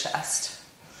of your chest.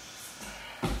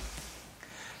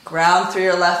 Ground through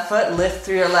your left foot, lift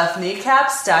through your left kneecap,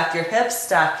 stack your hips,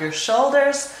 stack your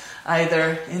shoulders,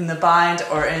 either in the bind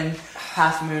or in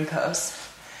half moon pose.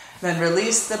 Then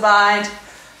release the bind,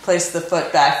 place the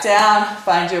foot back down,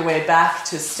 find your way back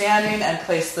to standing, and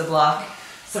place the block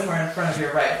somewhere in front of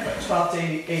your right foot, 12 to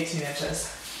 18 inches.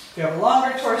 If you have a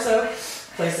longer torso,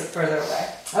 place it further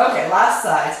away. Okay, last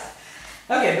side.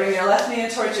 Okay, bring your left knee in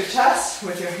towards your chest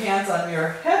with your hands on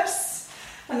your hips.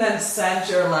 And then send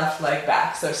your left leg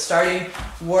back. So starting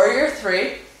warrior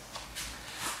 3.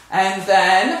 And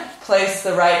then place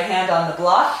the right hand on the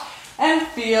block and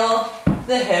feel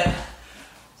the hip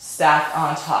stack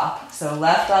on top. So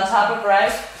left on top of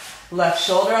right, left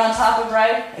shoulder on top of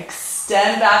right.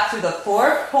 Extend back through the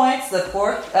 4 points, the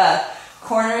 4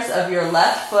 corners of your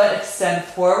left foot. Extend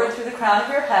forward through the crown of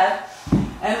your head.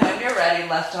 And when you're ready,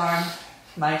 left arm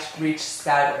might reach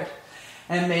skyward.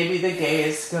 And maybe the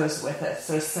gaze goes with it.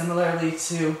 So similarly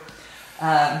to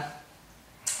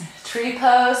tree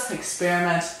pose,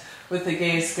 experiment with the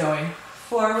gaze going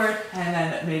forward and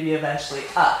then maybe eventually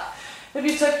up. If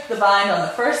you took the bind on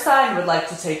the first side and would like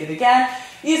to take it again,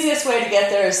 easiest way to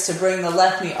get there is to bring the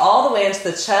left knee all the way into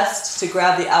the chest to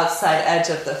grab the outside edge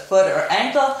of the foot or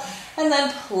ankle, and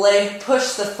then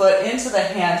push the foot into the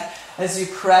hand as you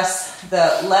press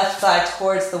the left thigh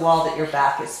towards the wall that your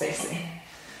back is facing.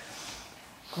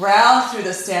 Ground through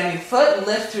the standing foot,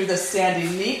 lift through the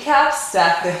standing kneecap,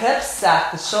 stack the hips,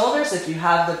 stack the shoulders. If you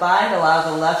have the bind, allow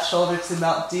the left shoulder to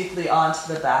melt deeply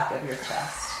onto the back of your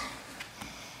chest.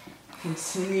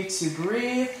 Continue to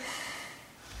breathe.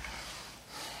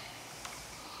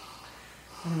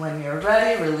 And when you're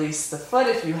ready, release the foot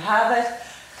if you have it.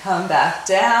 Come back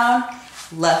down,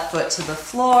 left foot to the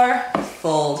floor,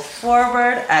 fold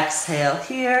forward, exhale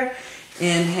here.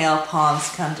 Inhale, palms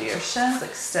come to your shins,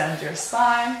 extend your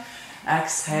spine.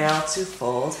 Exhale to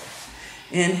fold.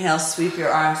 Inhale, sweep your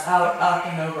arms out, up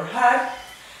and overhead.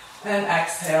 And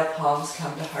exhale, palms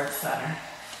come to heart center.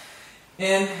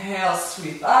 Inhale,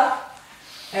 sweep up.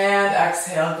 And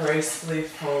exhale, gracefully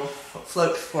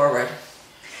float forward.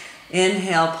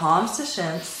 Inhale, palms to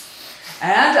shins.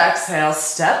 And exhale,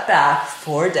 step back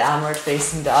for downward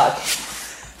facing dog.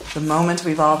 The moment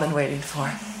we've all been waiting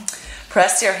for.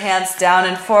 Press your hands down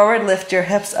and forward, lift your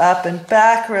hips up and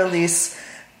back, release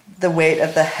the weight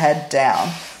of the head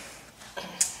down.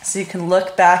 So you can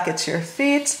look back at your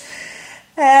feet,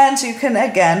 and you can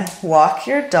again walk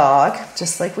your dog,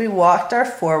 just like we walked our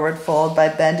forward fold by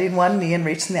bending one knee and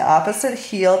reaching the opposite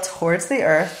heel towards the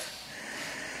earth.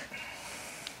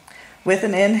 With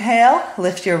an inhale,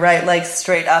 lift your right leg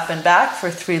straight up and back for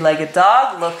three-legged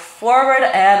dog, look forward,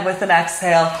 and with an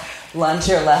exhale, lunge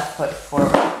your left foot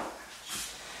forward.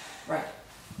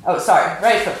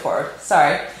 Right foot forward.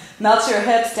 Melt your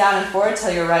hips down and forward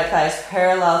till your right thigh is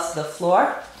parallel to the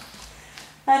floor.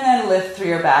 And then lift through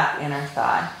your back inner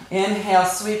thigh. Inhale,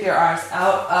 sweep your arms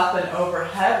out, up and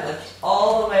overhead. Lift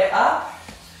all the way up.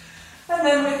 And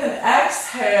then with an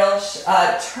exhale,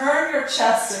 turn your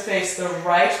chest to face the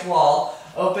right wall.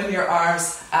 Open your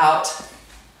arms out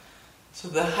to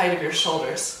the height of your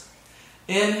shoulders.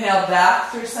 Inhale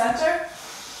back through center.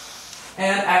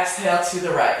 And exhale to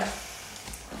the right.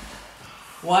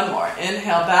 One more.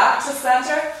 Inhale back to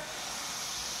center.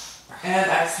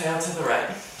 And exhale to the right.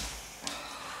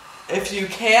 If you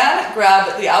can,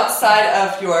 grab the outside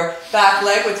of your back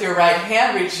leg with your right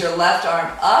hand, reach your left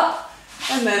arm up,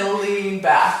 and then lean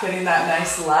back, getting that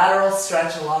nice lateral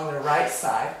stretch along the right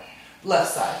side,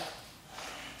 left side.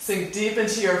 Sink deep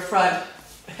into your front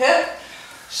hip,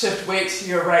 shift weight to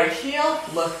your right heel,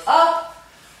 look up,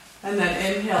 and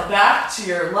then inhale back to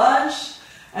your lunge,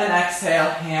 and exhale,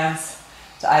 hands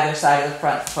to either side of the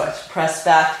front foot. Press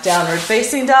back, downward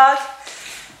facing dog.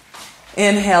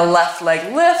 Inhale, left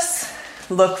leg lifts.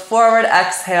 Look forward,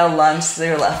 exhale, lunge to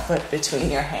your left foot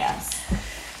between your hands.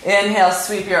 Inhale,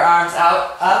 sweep your arms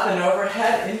out, up and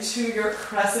overhead into your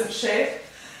crescent shape.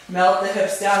 Melt the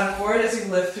hips down and forward as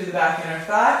you lift through the back inner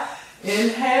thigh.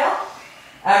 Inhale,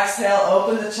 exhale,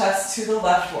 open the chest to the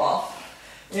left wall.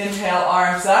 Inhale,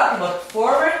 arms up, look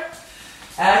forward.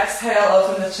 Exhale,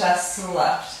 open the chest to the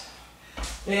left.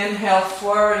 Inhale,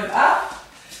 forward and up.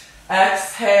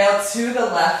 Exhale to the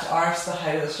left, arms to the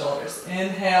height of the shoulders.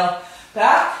 Inhale,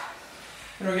 back.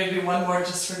 And we're going to do one more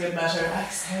just for good measure.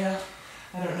 Exhale.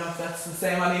 I don't know if that's the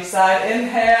same on each side.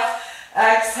 Inhale,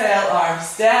 exhale,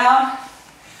 arms down.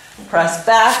 Press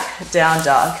back, down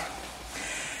dog.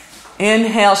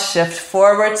 Inhale, shift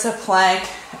forward to plank.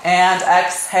 And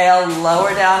exhale,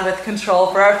 lower down with control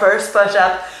for our first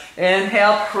push-up.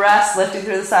 Inhale, press, lifting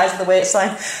through the sides of the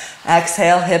waistline.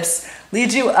 Exhale, hips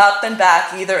lead you up and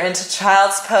back, either into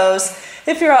child's pose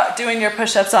if you're doing your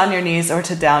push-ups on your knees, or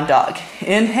to down dog.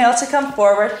 Inhale to come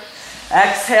forward.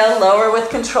 Exhale, lower with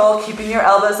control, keeping your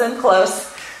elbows in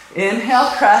close.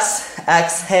 Inhale, press.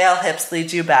 Exhale, hips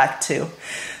lead you back. 2.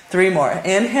 3 more.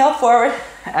 Inhale, forward.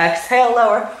 Exhale,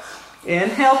 lower.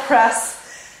 Inhale, press.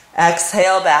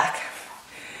 Exhale, back.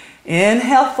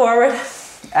 Inhale, forward.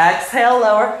 Exhale,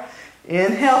 lower.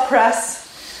 Inhale,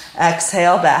 press.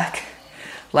 Exhale, back.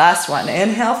 Last one.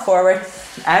 Inhale, forward.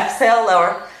 Exhale,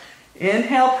 lower.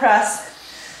 Inhale, press.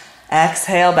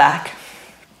 Exhale, back.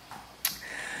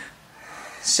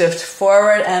 Shift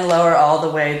forward and lower all the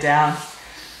way down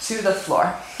to the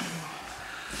floor.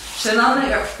 Chin on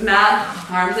the mat,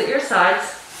 arms at your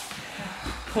sides.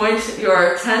 Point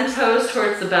your 10 toes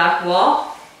towards the back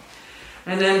wall.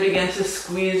 And then begin to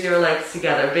squeeze your legs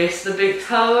together. Base of the big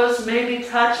toes maybe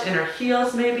touch, inner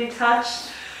heels maybe touch.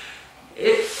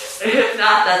 If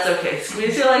not, that's okay.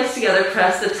 Squeeze your legs together,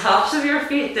 press the tops of your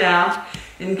feet down,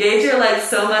 engage your legs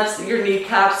so much that your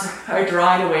kneecaps are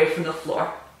drawing away from the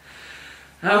floor.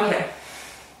 Okay.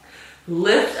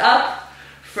 Lift up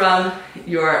from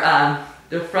your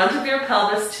the front of your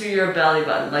pelvis to your belly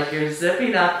button, like you're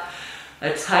zipping up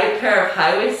a tight pair of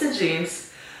high-waisted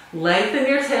jeans. Lengthen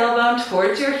your tailbone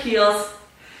towards your heels,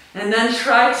 and then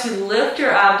try to lift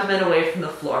your abdomen away from the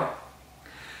floor.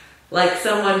 Like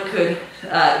someone could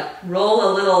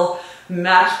roll a little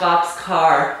matchbox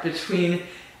car between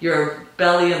your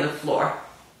belly and the floor.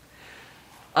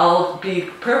 I'll be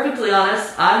perfectly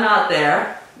honest, I'm not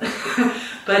there,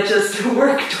 but just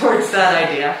work towards that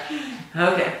idea.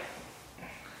 Okay.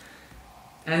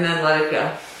 And then let it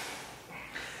go.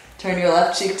 Turn your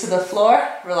left cheek to the floor.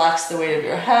 Relax the weight of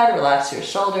your head. Relax your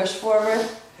shoulders forward.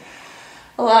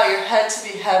 Allow your head to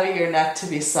be heavy, your neck to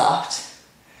be soft.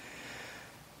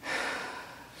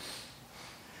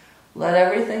 Let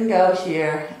everything go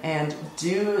here and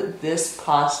do this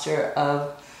posture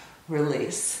of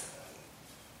release.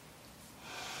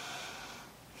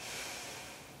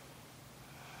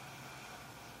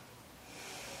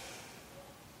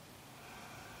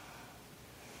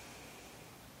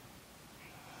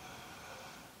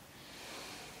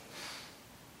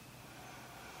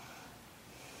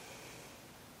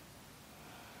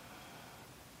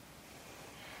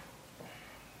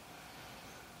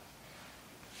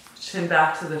 Chin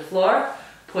back to the floor,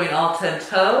 point all 10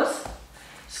 toes,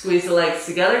 squeeze the legs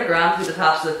together, ground through the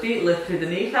tops of the feet, lift through the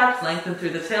kneecaps, lengthen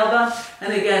through the tailbone,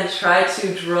 and again try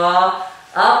to draw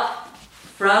up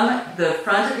from the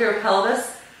front of your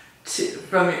pelvis,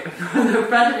 from the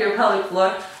front of your pelvic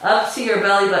floor, up to your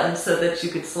belly button so that you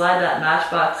could slide that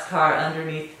matchbox car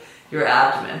underneath your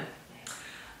abdomen.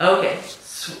 Okay,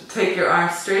 take your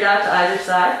arms straight out to either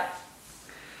side,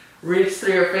 reach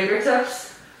through your fingertips.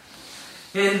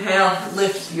 Inhale,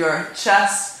 lift your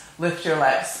chest, lift your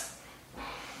legs.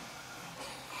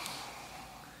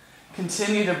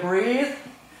 Continue to breathe.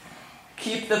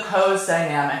 Keep the pose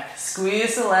dynamic.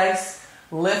 Squeeze the legs,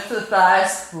 lift the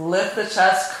thighs, lift the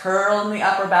chest, curl in the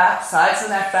upper back, sides of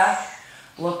the neck back.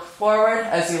 Look forward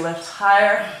as you lift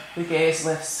higher, the gaze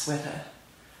lifts with it.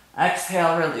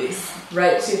 Exhale, release.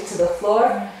 Right cheek to the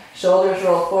floor, shoulders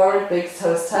roll forward, big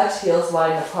toes touch, heels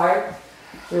widen apart.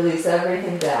 Release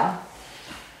everything down.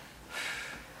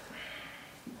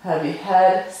 Heavy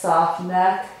head, soft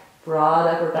neck, broad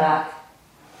upper back.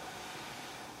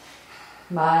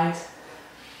 Invite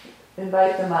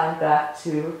the mind back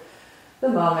to the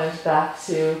moment, back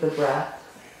to the breath.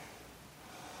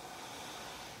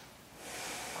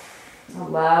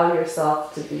 Allow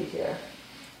yourself to be here.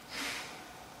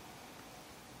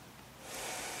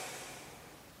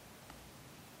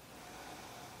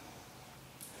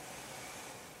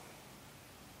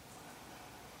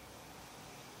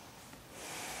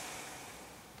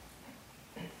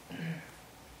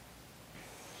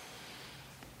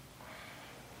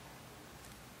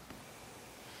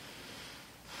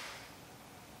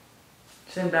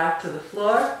 Chin back to the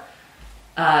floor.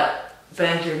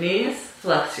 Bend your knees,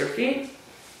 flex your feet.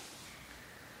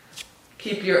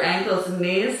 Keep your ankles and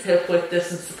knees hip width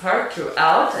distance apart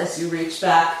throughout as you reach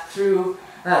back through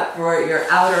for your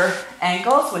outer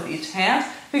ankles with each hand.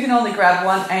 If you can only grab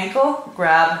one ankle,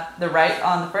 grab the right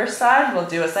on the first side. We'll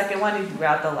do a second one, you can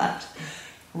grab the left.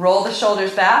 Roll the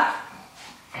shoulders back.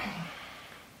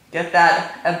 Get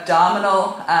that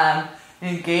abdominal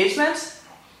engagement.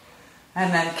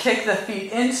 And then kick the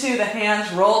feet into the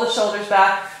hands, roll the shoulders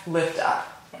back, lift up.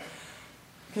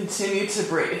 Continue to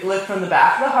breathe. Lift from the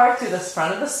back of the heart to the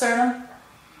front of the sternum.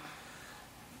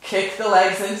 Kick the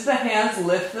legs into the hands,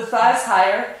 lift the thighs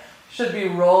higher. Should be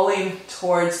rolling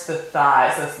towards the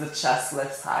thighs as the chest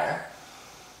lifts higher.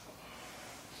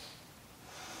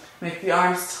 Make the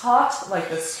arms taut like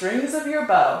the strings of your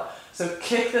bow. So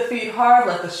kick the feet hard,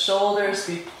 let the shoulders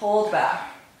be pulled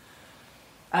back.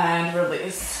 And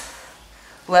release.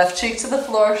 Left cheek to the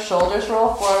floor, shoulders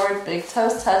roll forward, big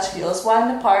toes touch, heels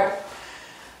widen apart.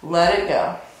 Let it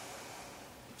go.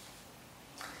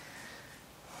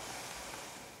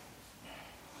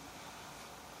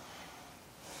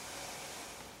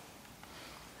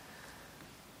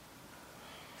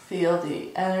 Feel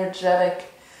the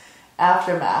energetic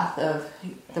aftermath of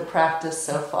the practice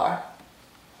so far.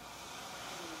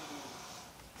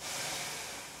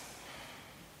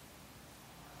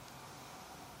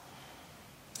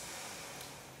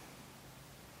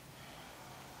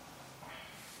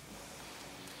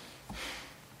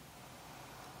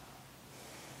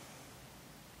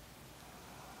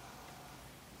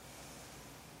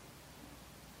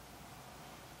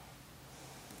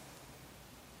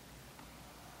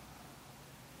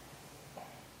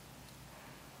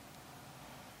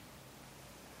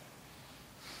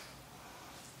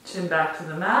 Chin back to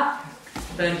the mat.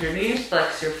 Bend your knees,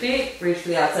 flex your feet, reach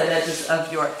the outside edges of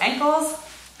your ankles.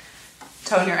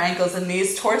 Tone your ankles and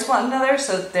knees towards one another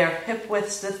so that they're hip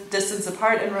width distance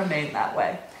apart and remain that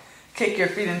way. Kick your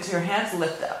feet into your hands,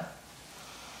 lift up.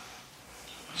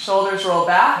 Shoulders roll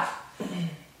back.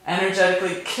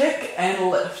 Energetically kick and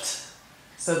lift.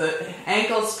 So the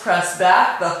ankles press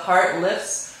back, the heart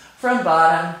lifts from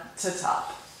bottom to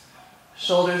top.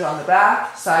 Shoulders on the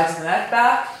back, sides of the neck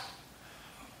back.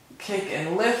 Kick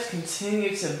and lift,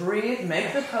 continue to breathe,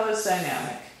 make the pose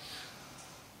dynamic.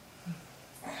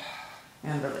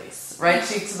 And release. Right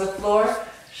cheek to the floor,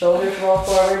 shoulders roll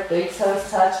forward, big toes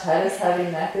touch, head is heavy,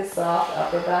 neck is soft,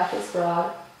 upper back is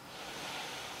broad.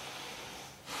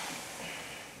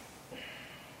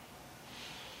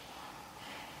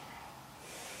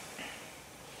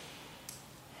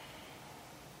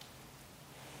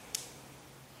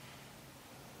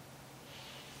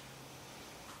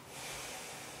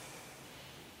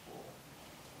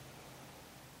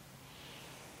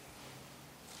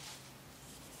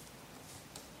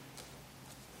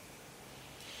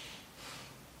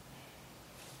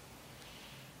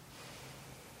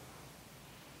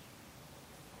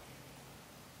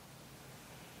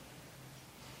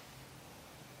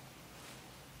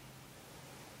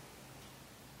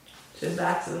 Chin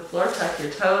back to the floor, tuck your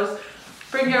toes.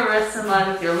 Bring your wrists in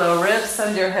line with your low ribs.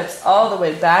 Send your hips all the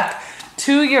way back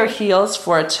to your heels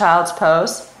for a child's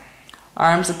pose.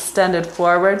 Arms extended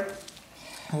forward.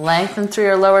 Lengthen through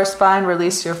your lower spine.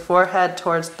 Release your forehead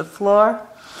towards the floor.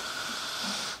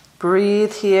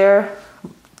 Breathe here,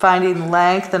 finding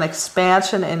length and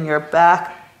expansion in your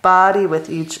back body with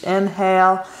each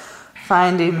inhale.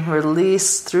 Finding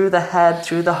release through the head,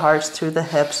 through the heart, through the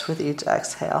hips with each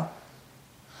exhale.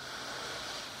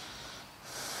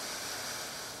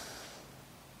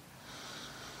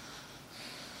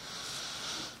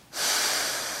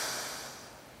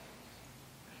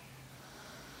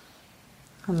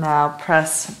 Now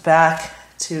press back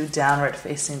to downward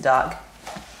facing dog.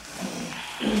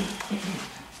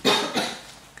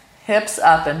 Hips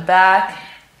up and back,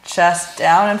 chest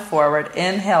down and forward.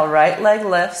 Inhale, right leg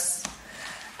lifts.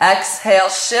 Exhale,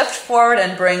 shift forward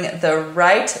and bring the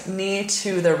right knee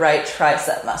to the right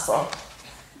tricep muscle.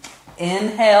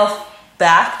 Inhale,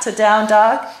 back to down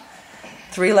dog,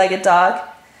 three-legged dog.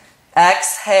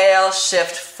 Exhale,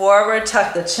 shift forward,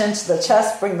 tuck the chin to the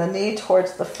chest, bring the knee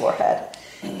towards the forehead.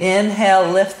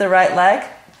 Inhale, lift the right leg.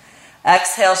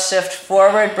 Exhale, shift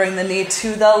forward, bring the knee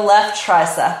to the left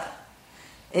tricep.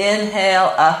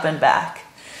 Inhale, up and back.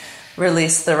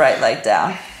 Release the right leg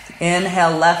down.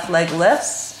 Inhale, left leg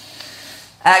lifts.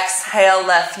 Exhale,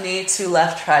 left knee to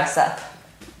left tricep.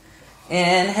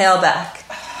 Inhale, back.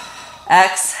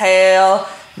 Exhale,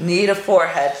 knee to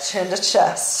forehead, chin to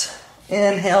chest.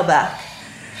 Inhale, back.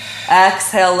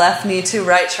 Exhale, left knee to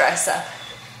right tricep.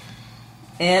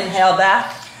 Inhale,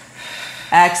 back.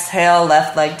 Exhale,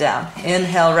 left leg down.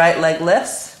 Inhale, right leg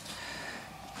lifts.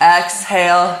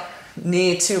 Exhale,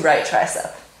 knee to right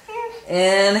tricep.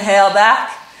 Inhale,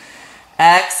 back.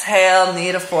 Exhale,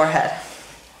 knee to forehead.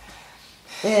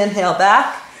 Inhale,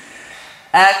 back.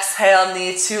 Exhale,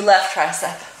 knee to left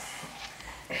tricep.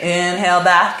 Inhale,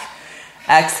 back.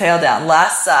 Exhale, down.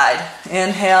 Last side.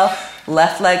 Inhale,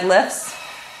 left leg lifts.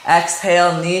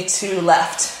 Exhale, knee to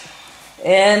left.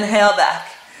 Inhale, back.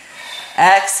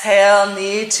 Exhale,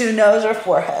 knee to nose or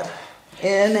forehead.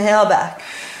 Inhale, back.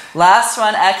 Last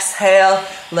one, exhale,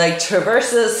 leg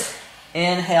traverses.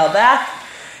 Inhale, back.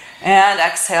 And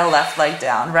exhale, left leg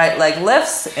down. Right leg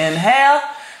lifts. Inhale.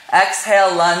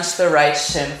 Exhale, lunge the right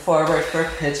shin forward for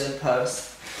pigeon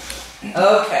pose.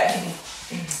 Okay.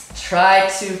 Try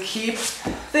to keep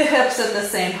the hips at the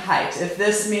same height. If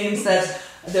this means that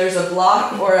there's a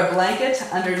block or a blanket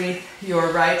underneath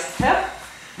your right hip,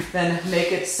 then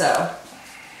make it so.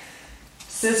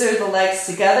 Scissor the legs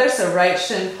together so right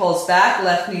shin pulls back,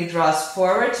 left knee draws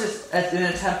forward in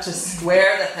an attempt to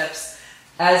square the hips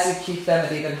as you keep them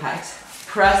at even height.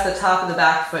 Press the top of the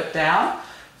back foot down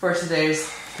for today's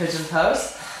pigeon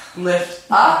pose. Lift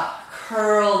up,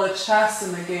 curl the chest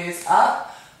and the gaze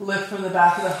up. Lift from the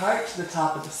back of the heart to the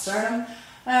top of the sternum.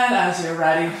 And as you're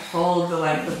ready, fold the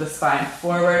length of the spine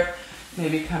forward.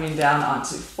 Maybe coming down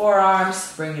onto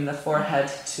forearms, bringing the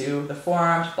forehead to the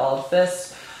forearms, balled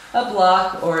fist, a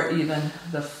block, or even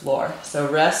the floor. So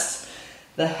rest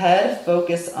the head,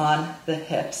 focus on the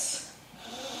hips.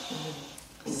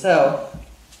 So,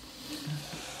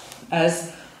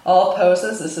 as all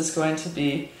poses, this is going to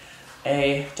be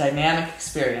a dynamic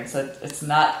experience. It's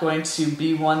not going to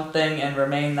be one thing and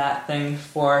remain that thing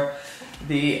for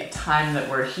the time that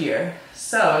we're here.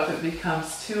 So if it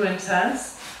becomes too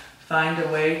intense, find a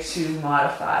way to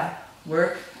modify.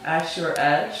 Work at your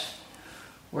edge.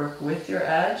 Work with your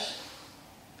edge.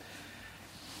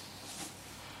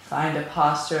 Find a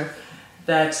posture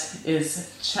that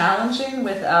is challenging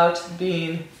without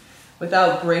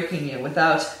breaking you,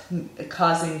 without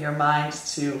causing your mind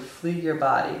to flee your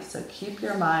body. So keep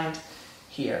your mind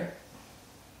here.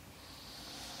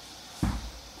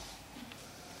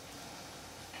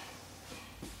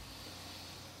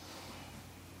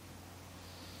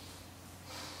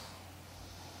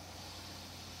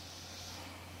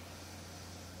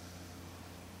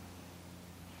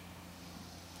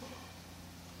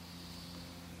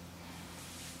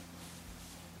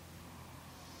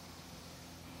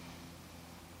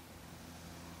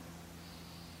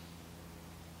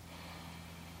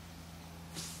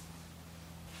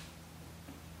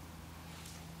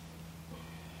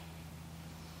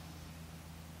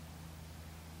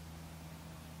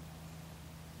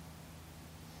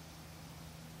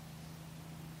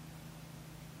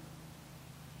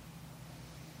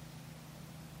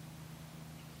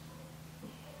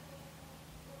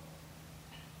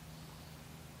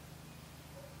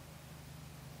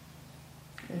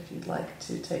 If you'd like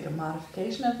to take a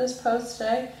modification of this pose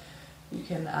today, you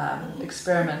can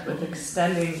experiment with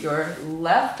extending your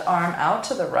left arm out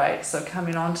to the right, so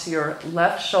coming onto your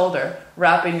left shoulder,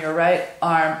 wrapping your right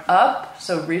arm up,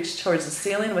 so reach towards the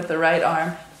ceiling with the right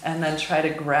arm, and then try to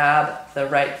grab the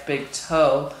right big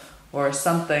toe or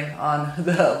something on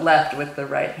the left with the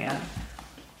right hand.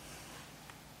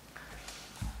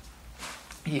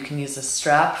 You can use a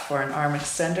strap for an arm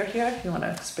extender here if you want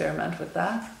to experiment with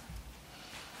that.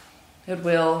 It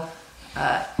will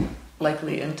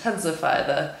likely intensify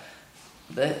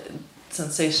the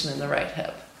sensation in the right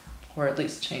hip, or at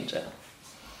least change it.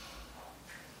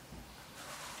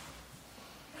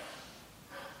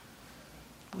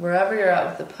 Wherever you're at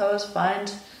with the pose,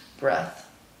 find breath.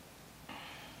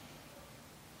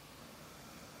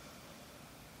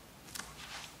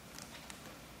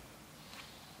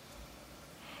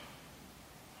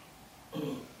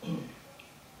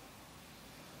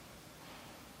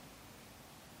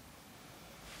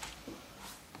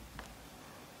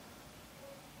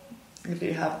 If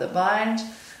you have the bind,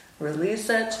 release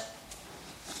it.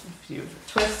 If you've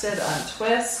twisted,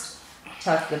 untwist.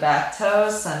 Tuck the back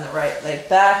toes, send the right leg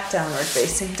back, downward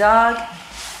facing dog.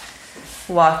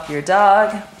 Walk your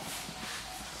dog.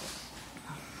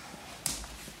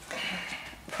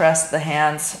 Press the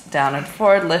hands down and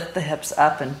forward, lift the hips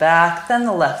up and back, then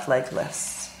the left leg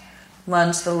lifts.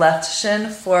 Lunge the left shin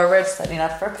forward, setting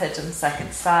up for pigeon,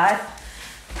 second side.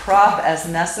 Prop as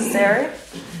necessary.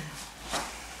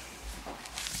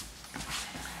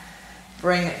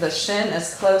 Bring the shin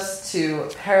as close to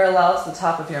parallel to the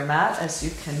top of your mat as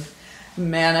you can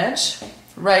manage.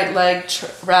 Right leg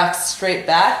racks straight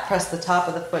back. Press the top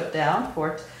of the foot down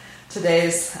for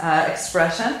today's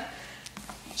expression.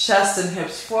 Chest and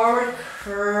hips forward.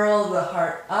 Curl the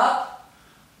heart up.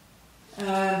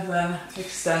 And then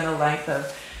extend the length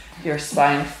of your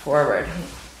spine forward.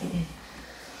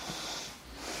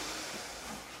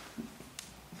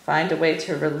 Find a way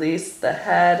to release the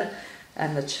head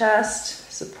and the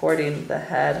chest, supporting the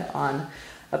head on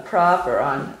a prop or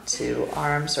on to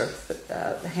arms or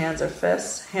hands or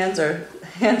fists, hands or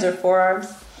forearms.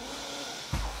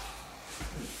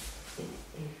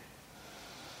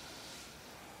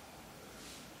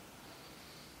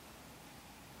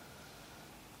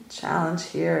 The challenge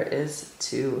here is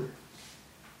to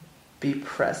be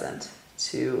present,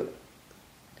 to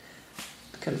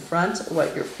confront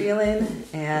what you're feeling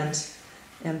and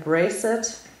embrace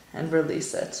it and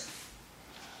release it.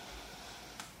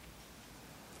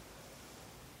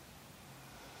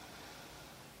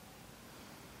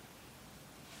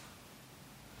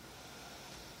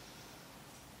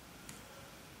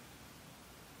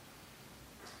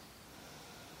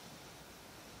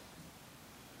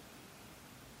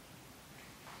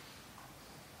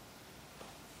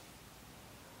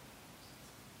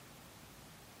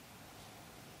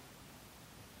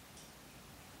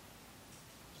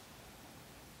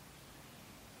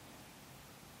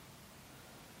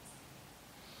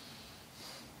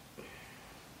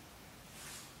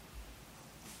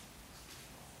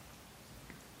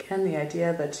 Again, the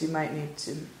idea that you might need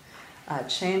to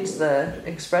change the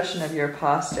expression of your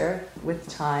posture with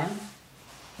time.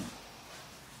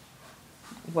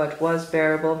 What was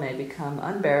bearable may become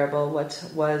unbearable. What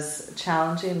was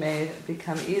challenging may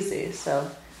become easy. So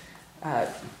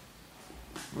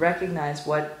recognize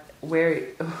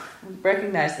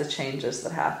recognize the changes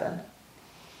that happen.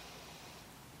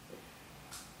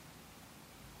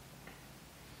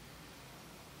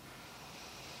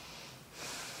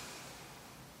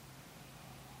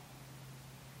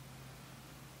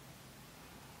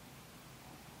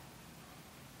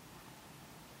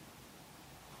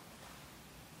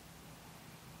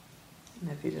 And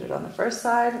if you did it on the first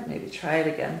side, maybe try it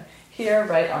again here.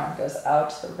 Right arm goes out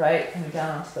to the right, coming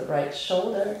down onto the right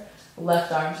shoulder.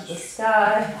 Left arm to the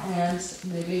sky, and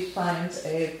maybe find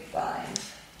a bind.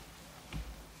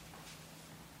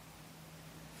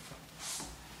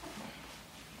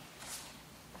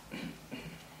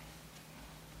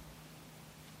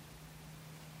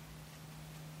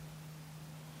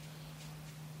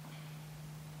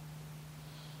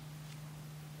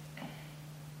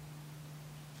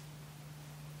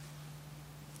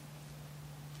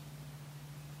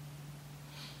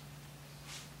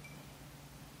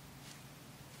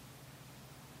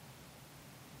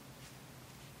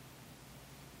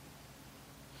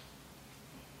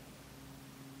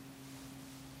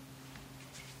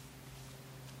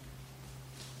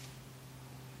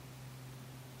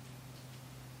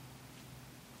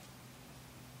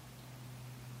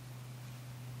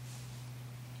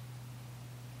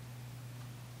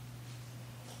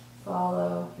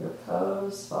 Follow your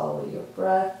pose, follow your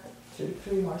breath through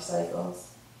 3 more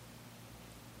cycles.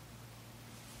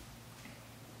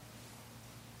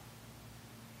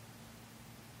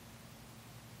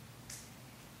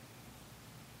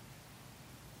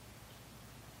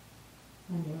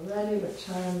 When you're ready,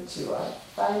 return to our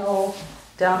final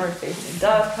downward facing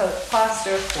dog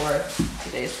posture for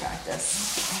today's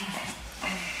practice.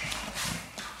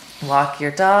 Walk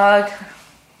your dog.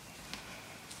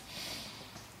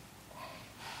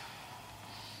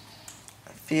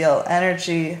 Feel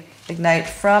energy ignite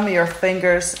from your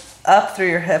fingers up through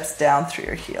your hips, down through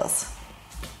your heels.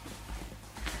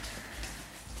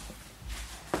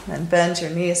 Then bend your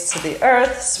knees to the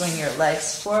earth, swing your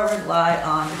legs forward, lie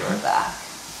on your back.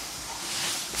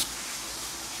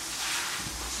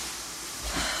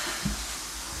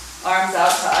 Arms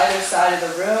out to either side of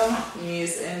the room,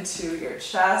 knees into your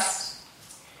chest.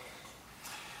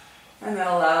 And then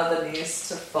allow the knees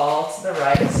to fall to the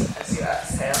right as you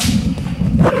exhale.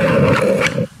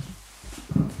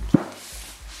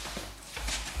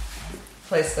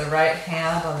 Place the right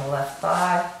hand on the left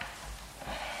thigh.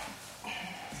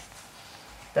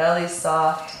 Belly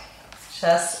soft,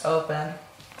 chest open,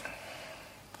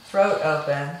 throat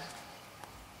open.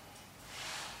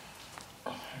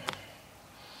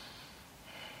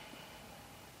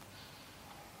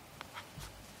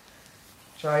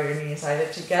 Draw your knees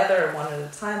either together or one at a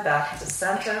time back to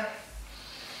center.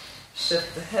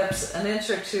 Shift the hips an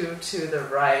inch or two to the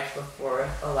right before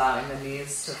allowing the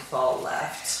knees to fall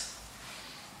left.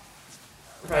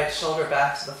 Right shoulder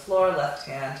back to the floor, left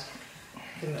hand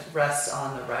can rest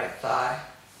on the right thigh.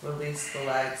 Release the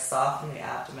legs, soften the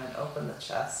abdomen, open the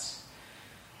chest,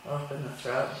 open the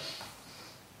throat.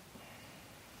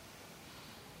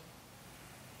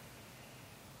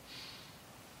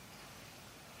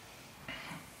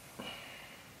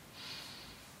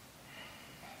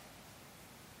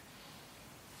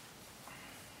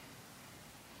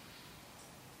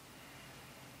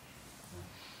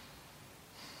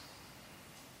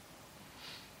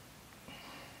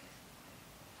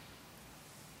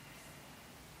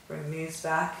 Bring knees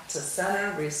back to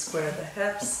center, re-square the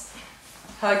hips.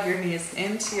 Hug your knees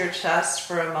into your chest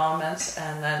for a moment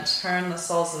and then turn the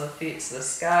soles of the feet to the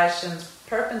sky, shins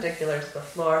perpendicular to the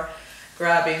floor,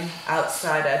 grabbing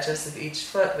outside edges of each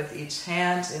foot with each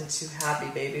hand into happy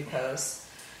baby pose.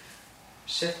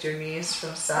 Shift your knees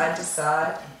from side to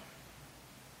side.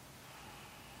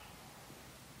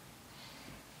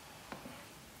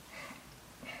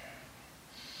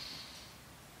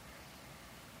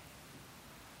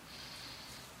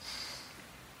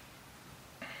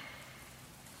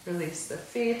 Release the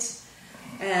feet,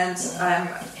 and I'm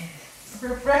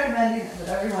recommending that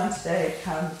everyone today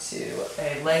come to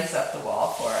a legs up the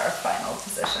wall for our final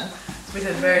position. We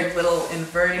did very little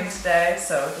inverting today,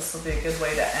 so this will be a good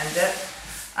way to end it.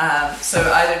 So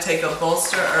either take a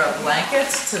bolster or a blanket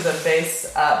to the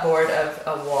base board of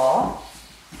a wall,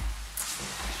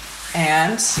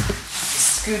 and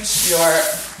scooch your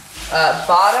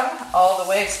bottom all the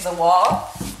way to the wall.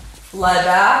 Lie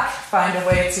back, find a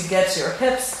way to get your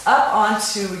hips up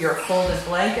onto your folded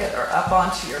blanket or up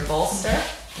onto your bolster.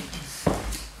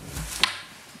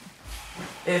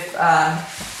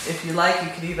 If you like, you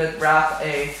could even wrap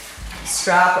a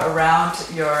strap around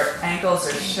your ankles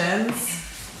or shins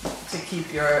to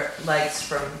keep your legs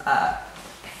from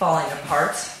falling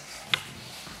apart.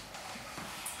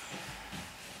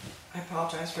 I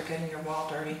apologize for getting your wall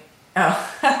dirty.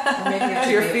 Oh, Or maybe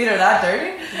your feet are that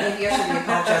dirty? Maybe I should be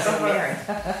apologizing to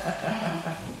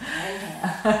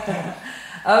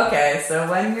Mary. Okay, so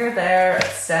when you're there,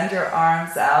 extend your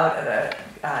arms out at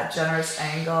a generous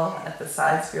angle at the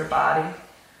sides of your body.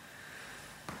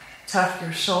 Tuck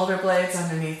your shoulder blades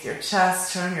underneath your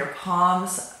chest. Turn your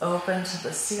palms open to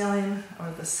the ceiling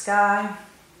or the sky.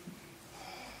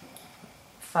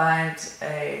 Find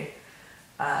a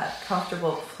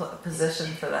comfortable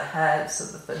position for the head so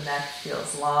that the neck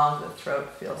feels long, the throat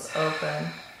feels open.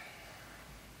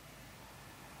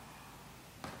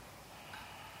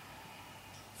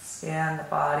 Scan the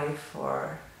body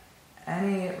for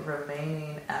any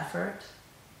remaining effort.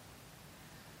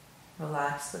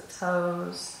 Relax the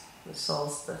toes, the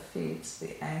soles of the feet,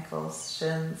 the ankles,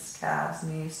 shins, calves,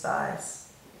 knees, thighs.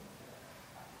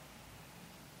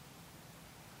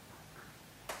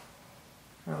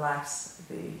 Relax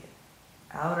the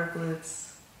outer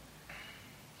glutes,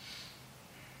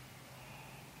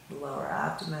 the lower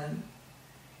abdomen,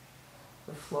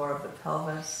 the floor of the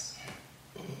pelvis.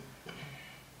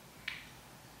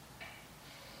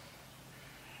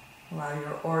 Allow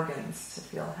your organs to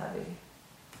feel heavy.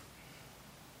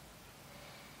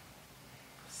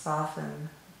 Soften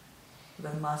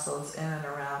the muscles in and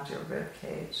around your rib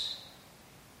cage.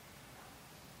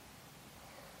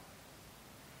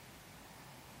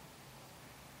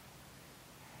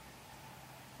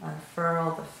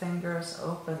 Unfurl the fingers,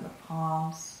 open the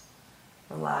palms,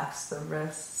 relax the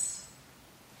wrists,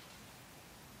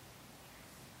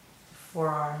 the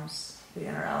forearms, the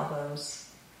inner elbows,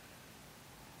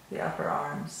 the upper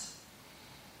arms.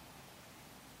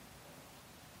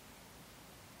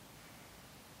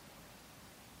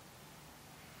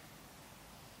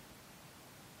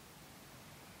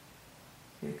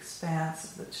 The expanse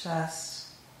of the chest.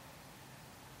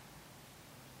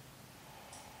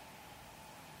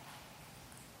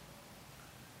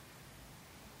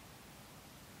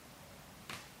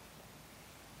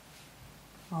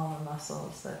 All the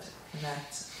muscles that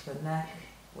connect the neck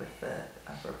with the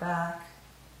upper back,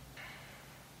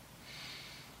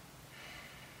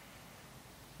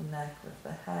 the neck with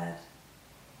the head.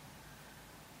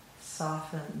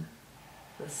 Soften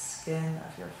the skin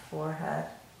of your forehead,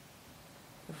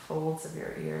 the folds of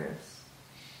your ears,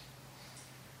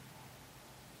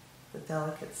 the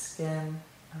delicate skin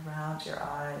around your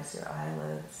eyes, your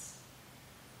eyelids,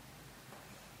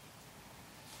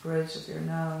 bridge of your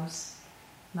nose,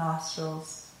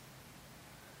 nostrils.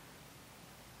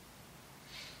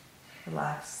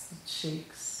 Relax the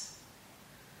cheeks,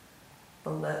 the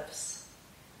lips,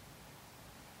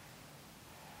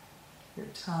 your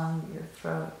tongue, your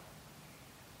throat.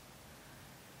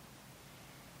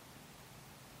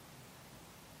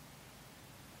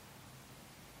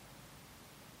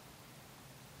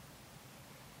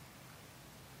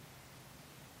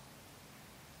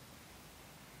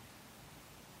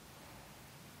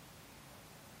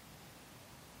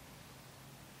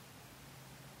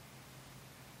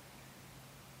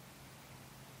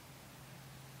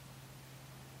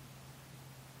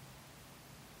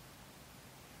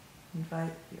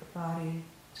 Invite your body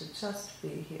to just be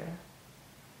here,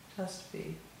 just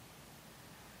be.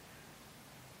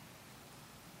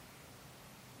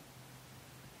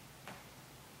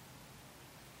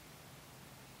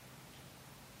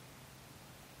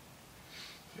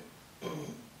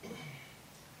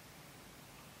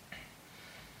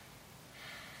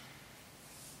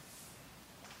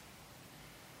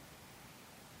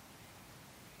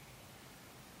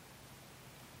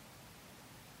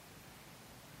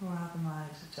 Allow the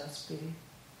mind to just be.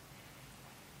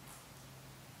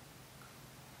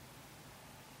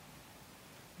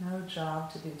 No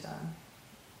job to be done.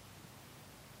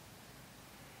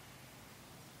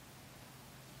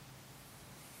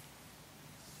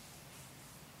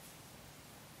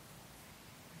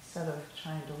 Instead of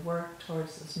trying to work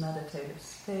towards this meditative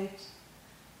state,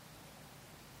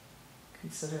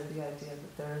 consider the idea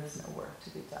that there is no work to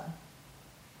be done.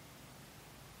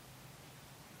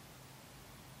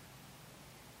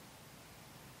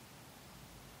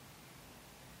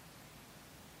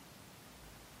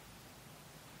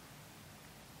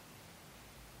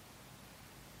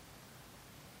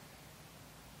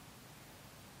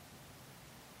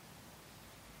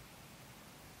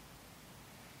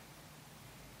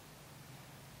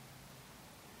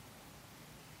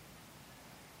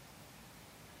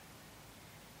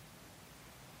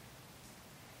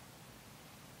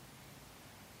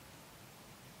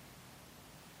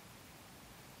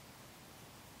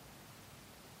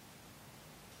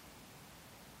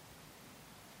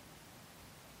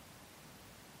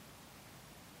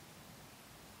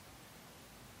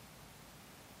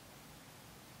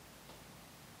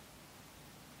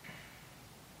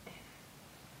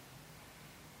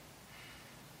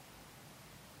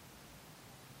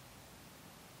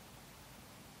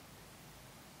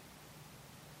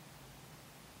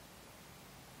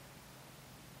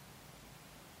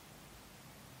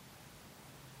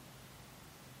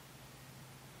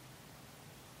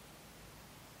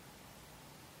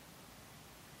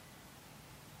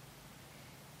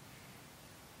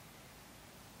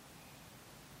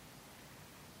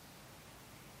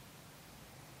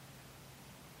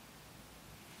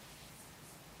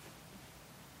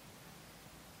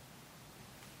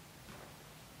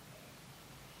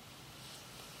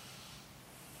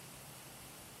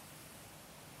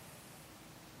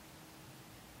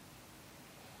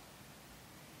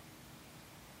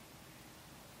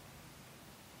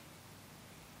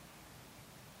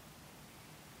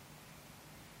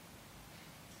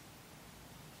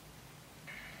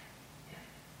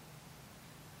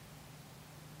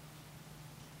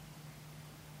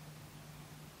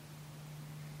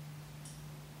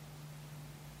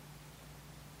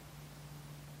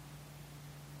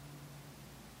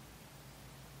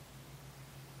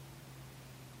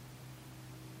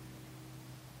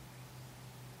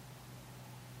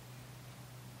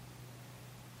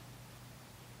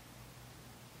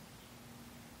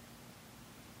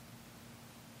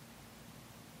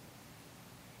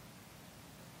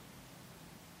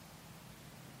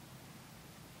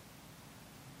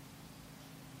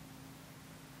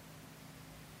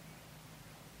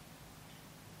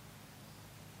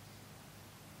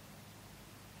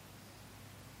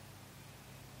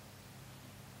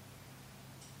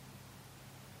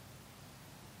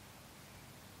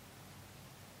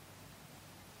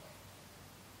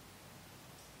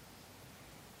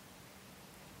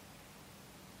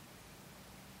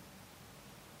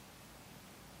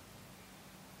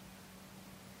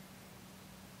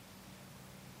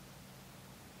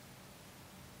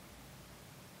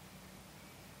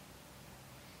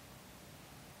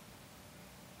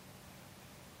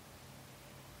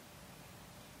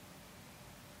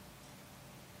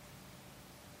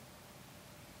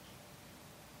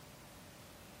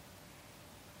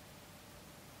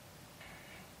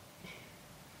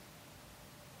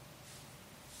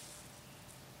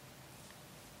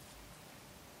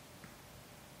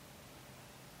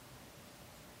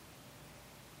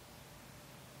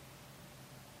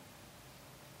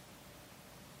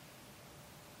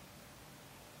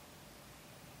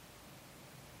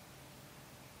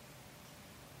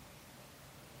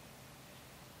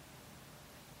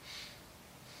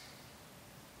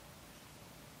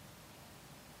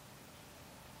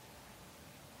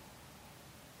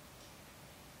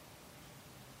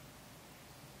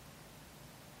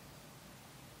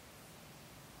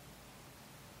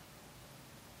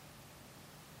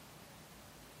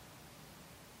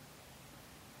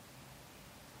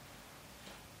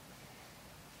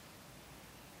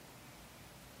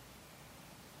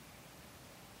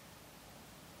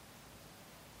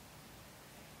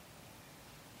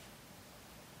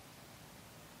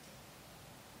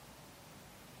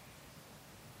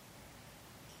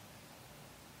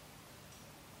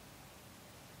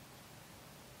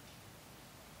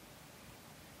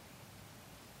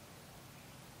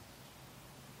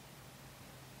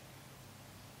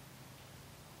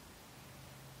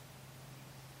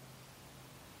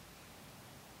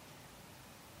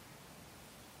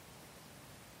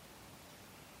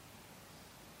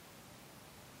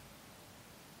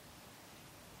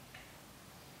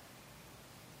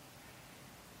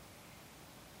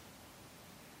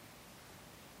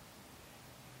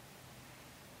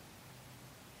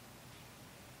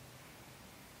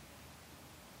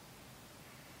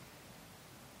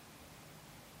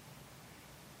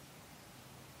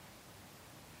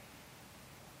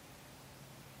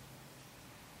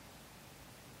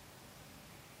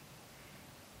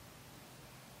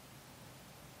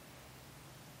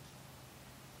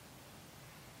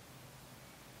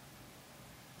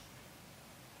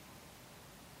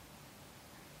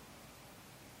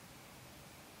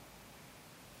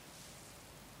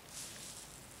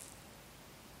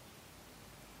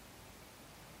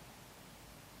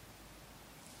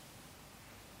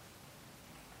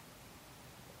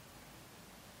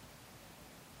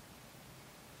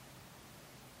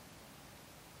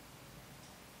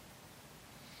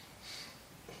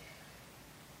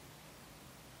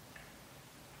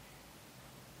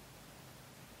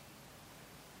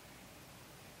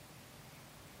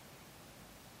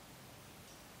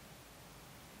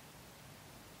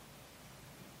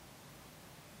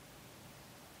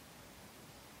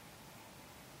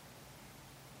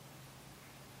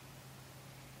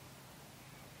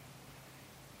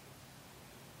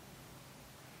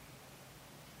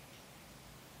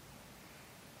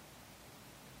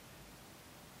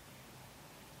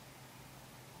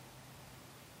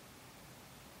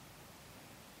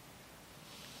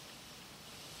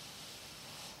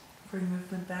 Bring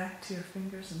movement back to your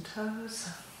fingers and toes.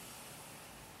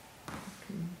 You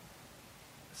can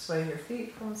sway your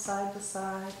feet from side to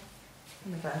side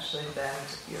and eventually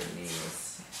bend your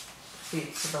knees.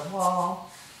 Feet to the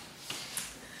wall.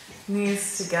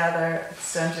 Knees together.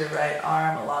 Extend your right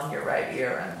arm along your right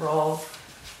ear and roll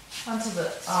off to the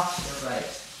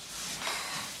right.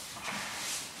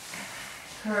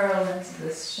 Curl into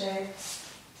this shape.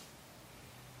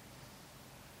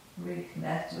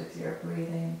 Reconnect with your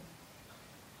breathing.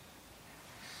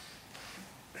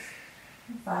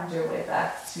 Find your way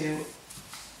back to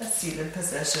a seated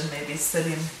position, maybe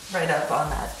sitting right up on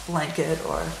that blanket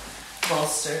or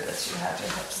bolster that you had your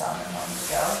hips on a moment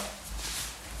ago.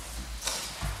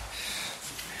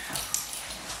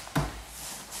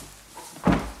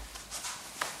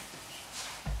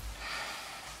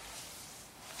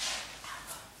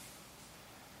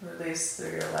 Release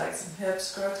through your legs and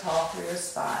hips, grow tall through your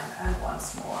spine, and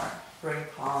once more, bring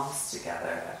palms together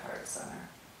at heart center.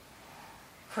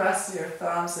 Press your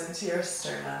thumbs into your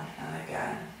sternum, and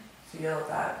again, feel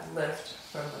that lift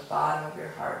from the bottom of your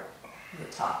heart to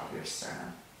the top of your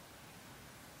sternum.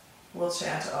 We'll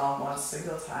chant Om one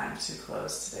single time to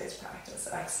close today's practice.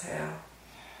 Exhale,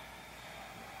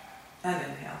 and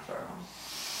inhale for Om.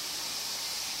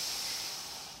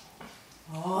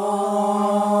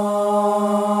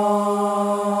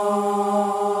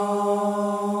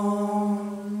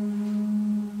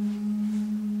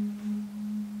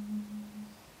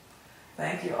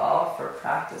 Thank you all for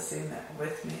practicing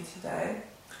with me today.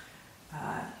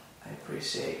 I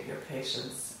appreciate your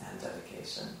patience and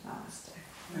dedication. Namaste.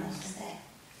 Namaste.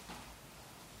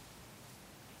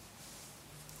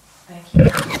 Thank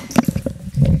you.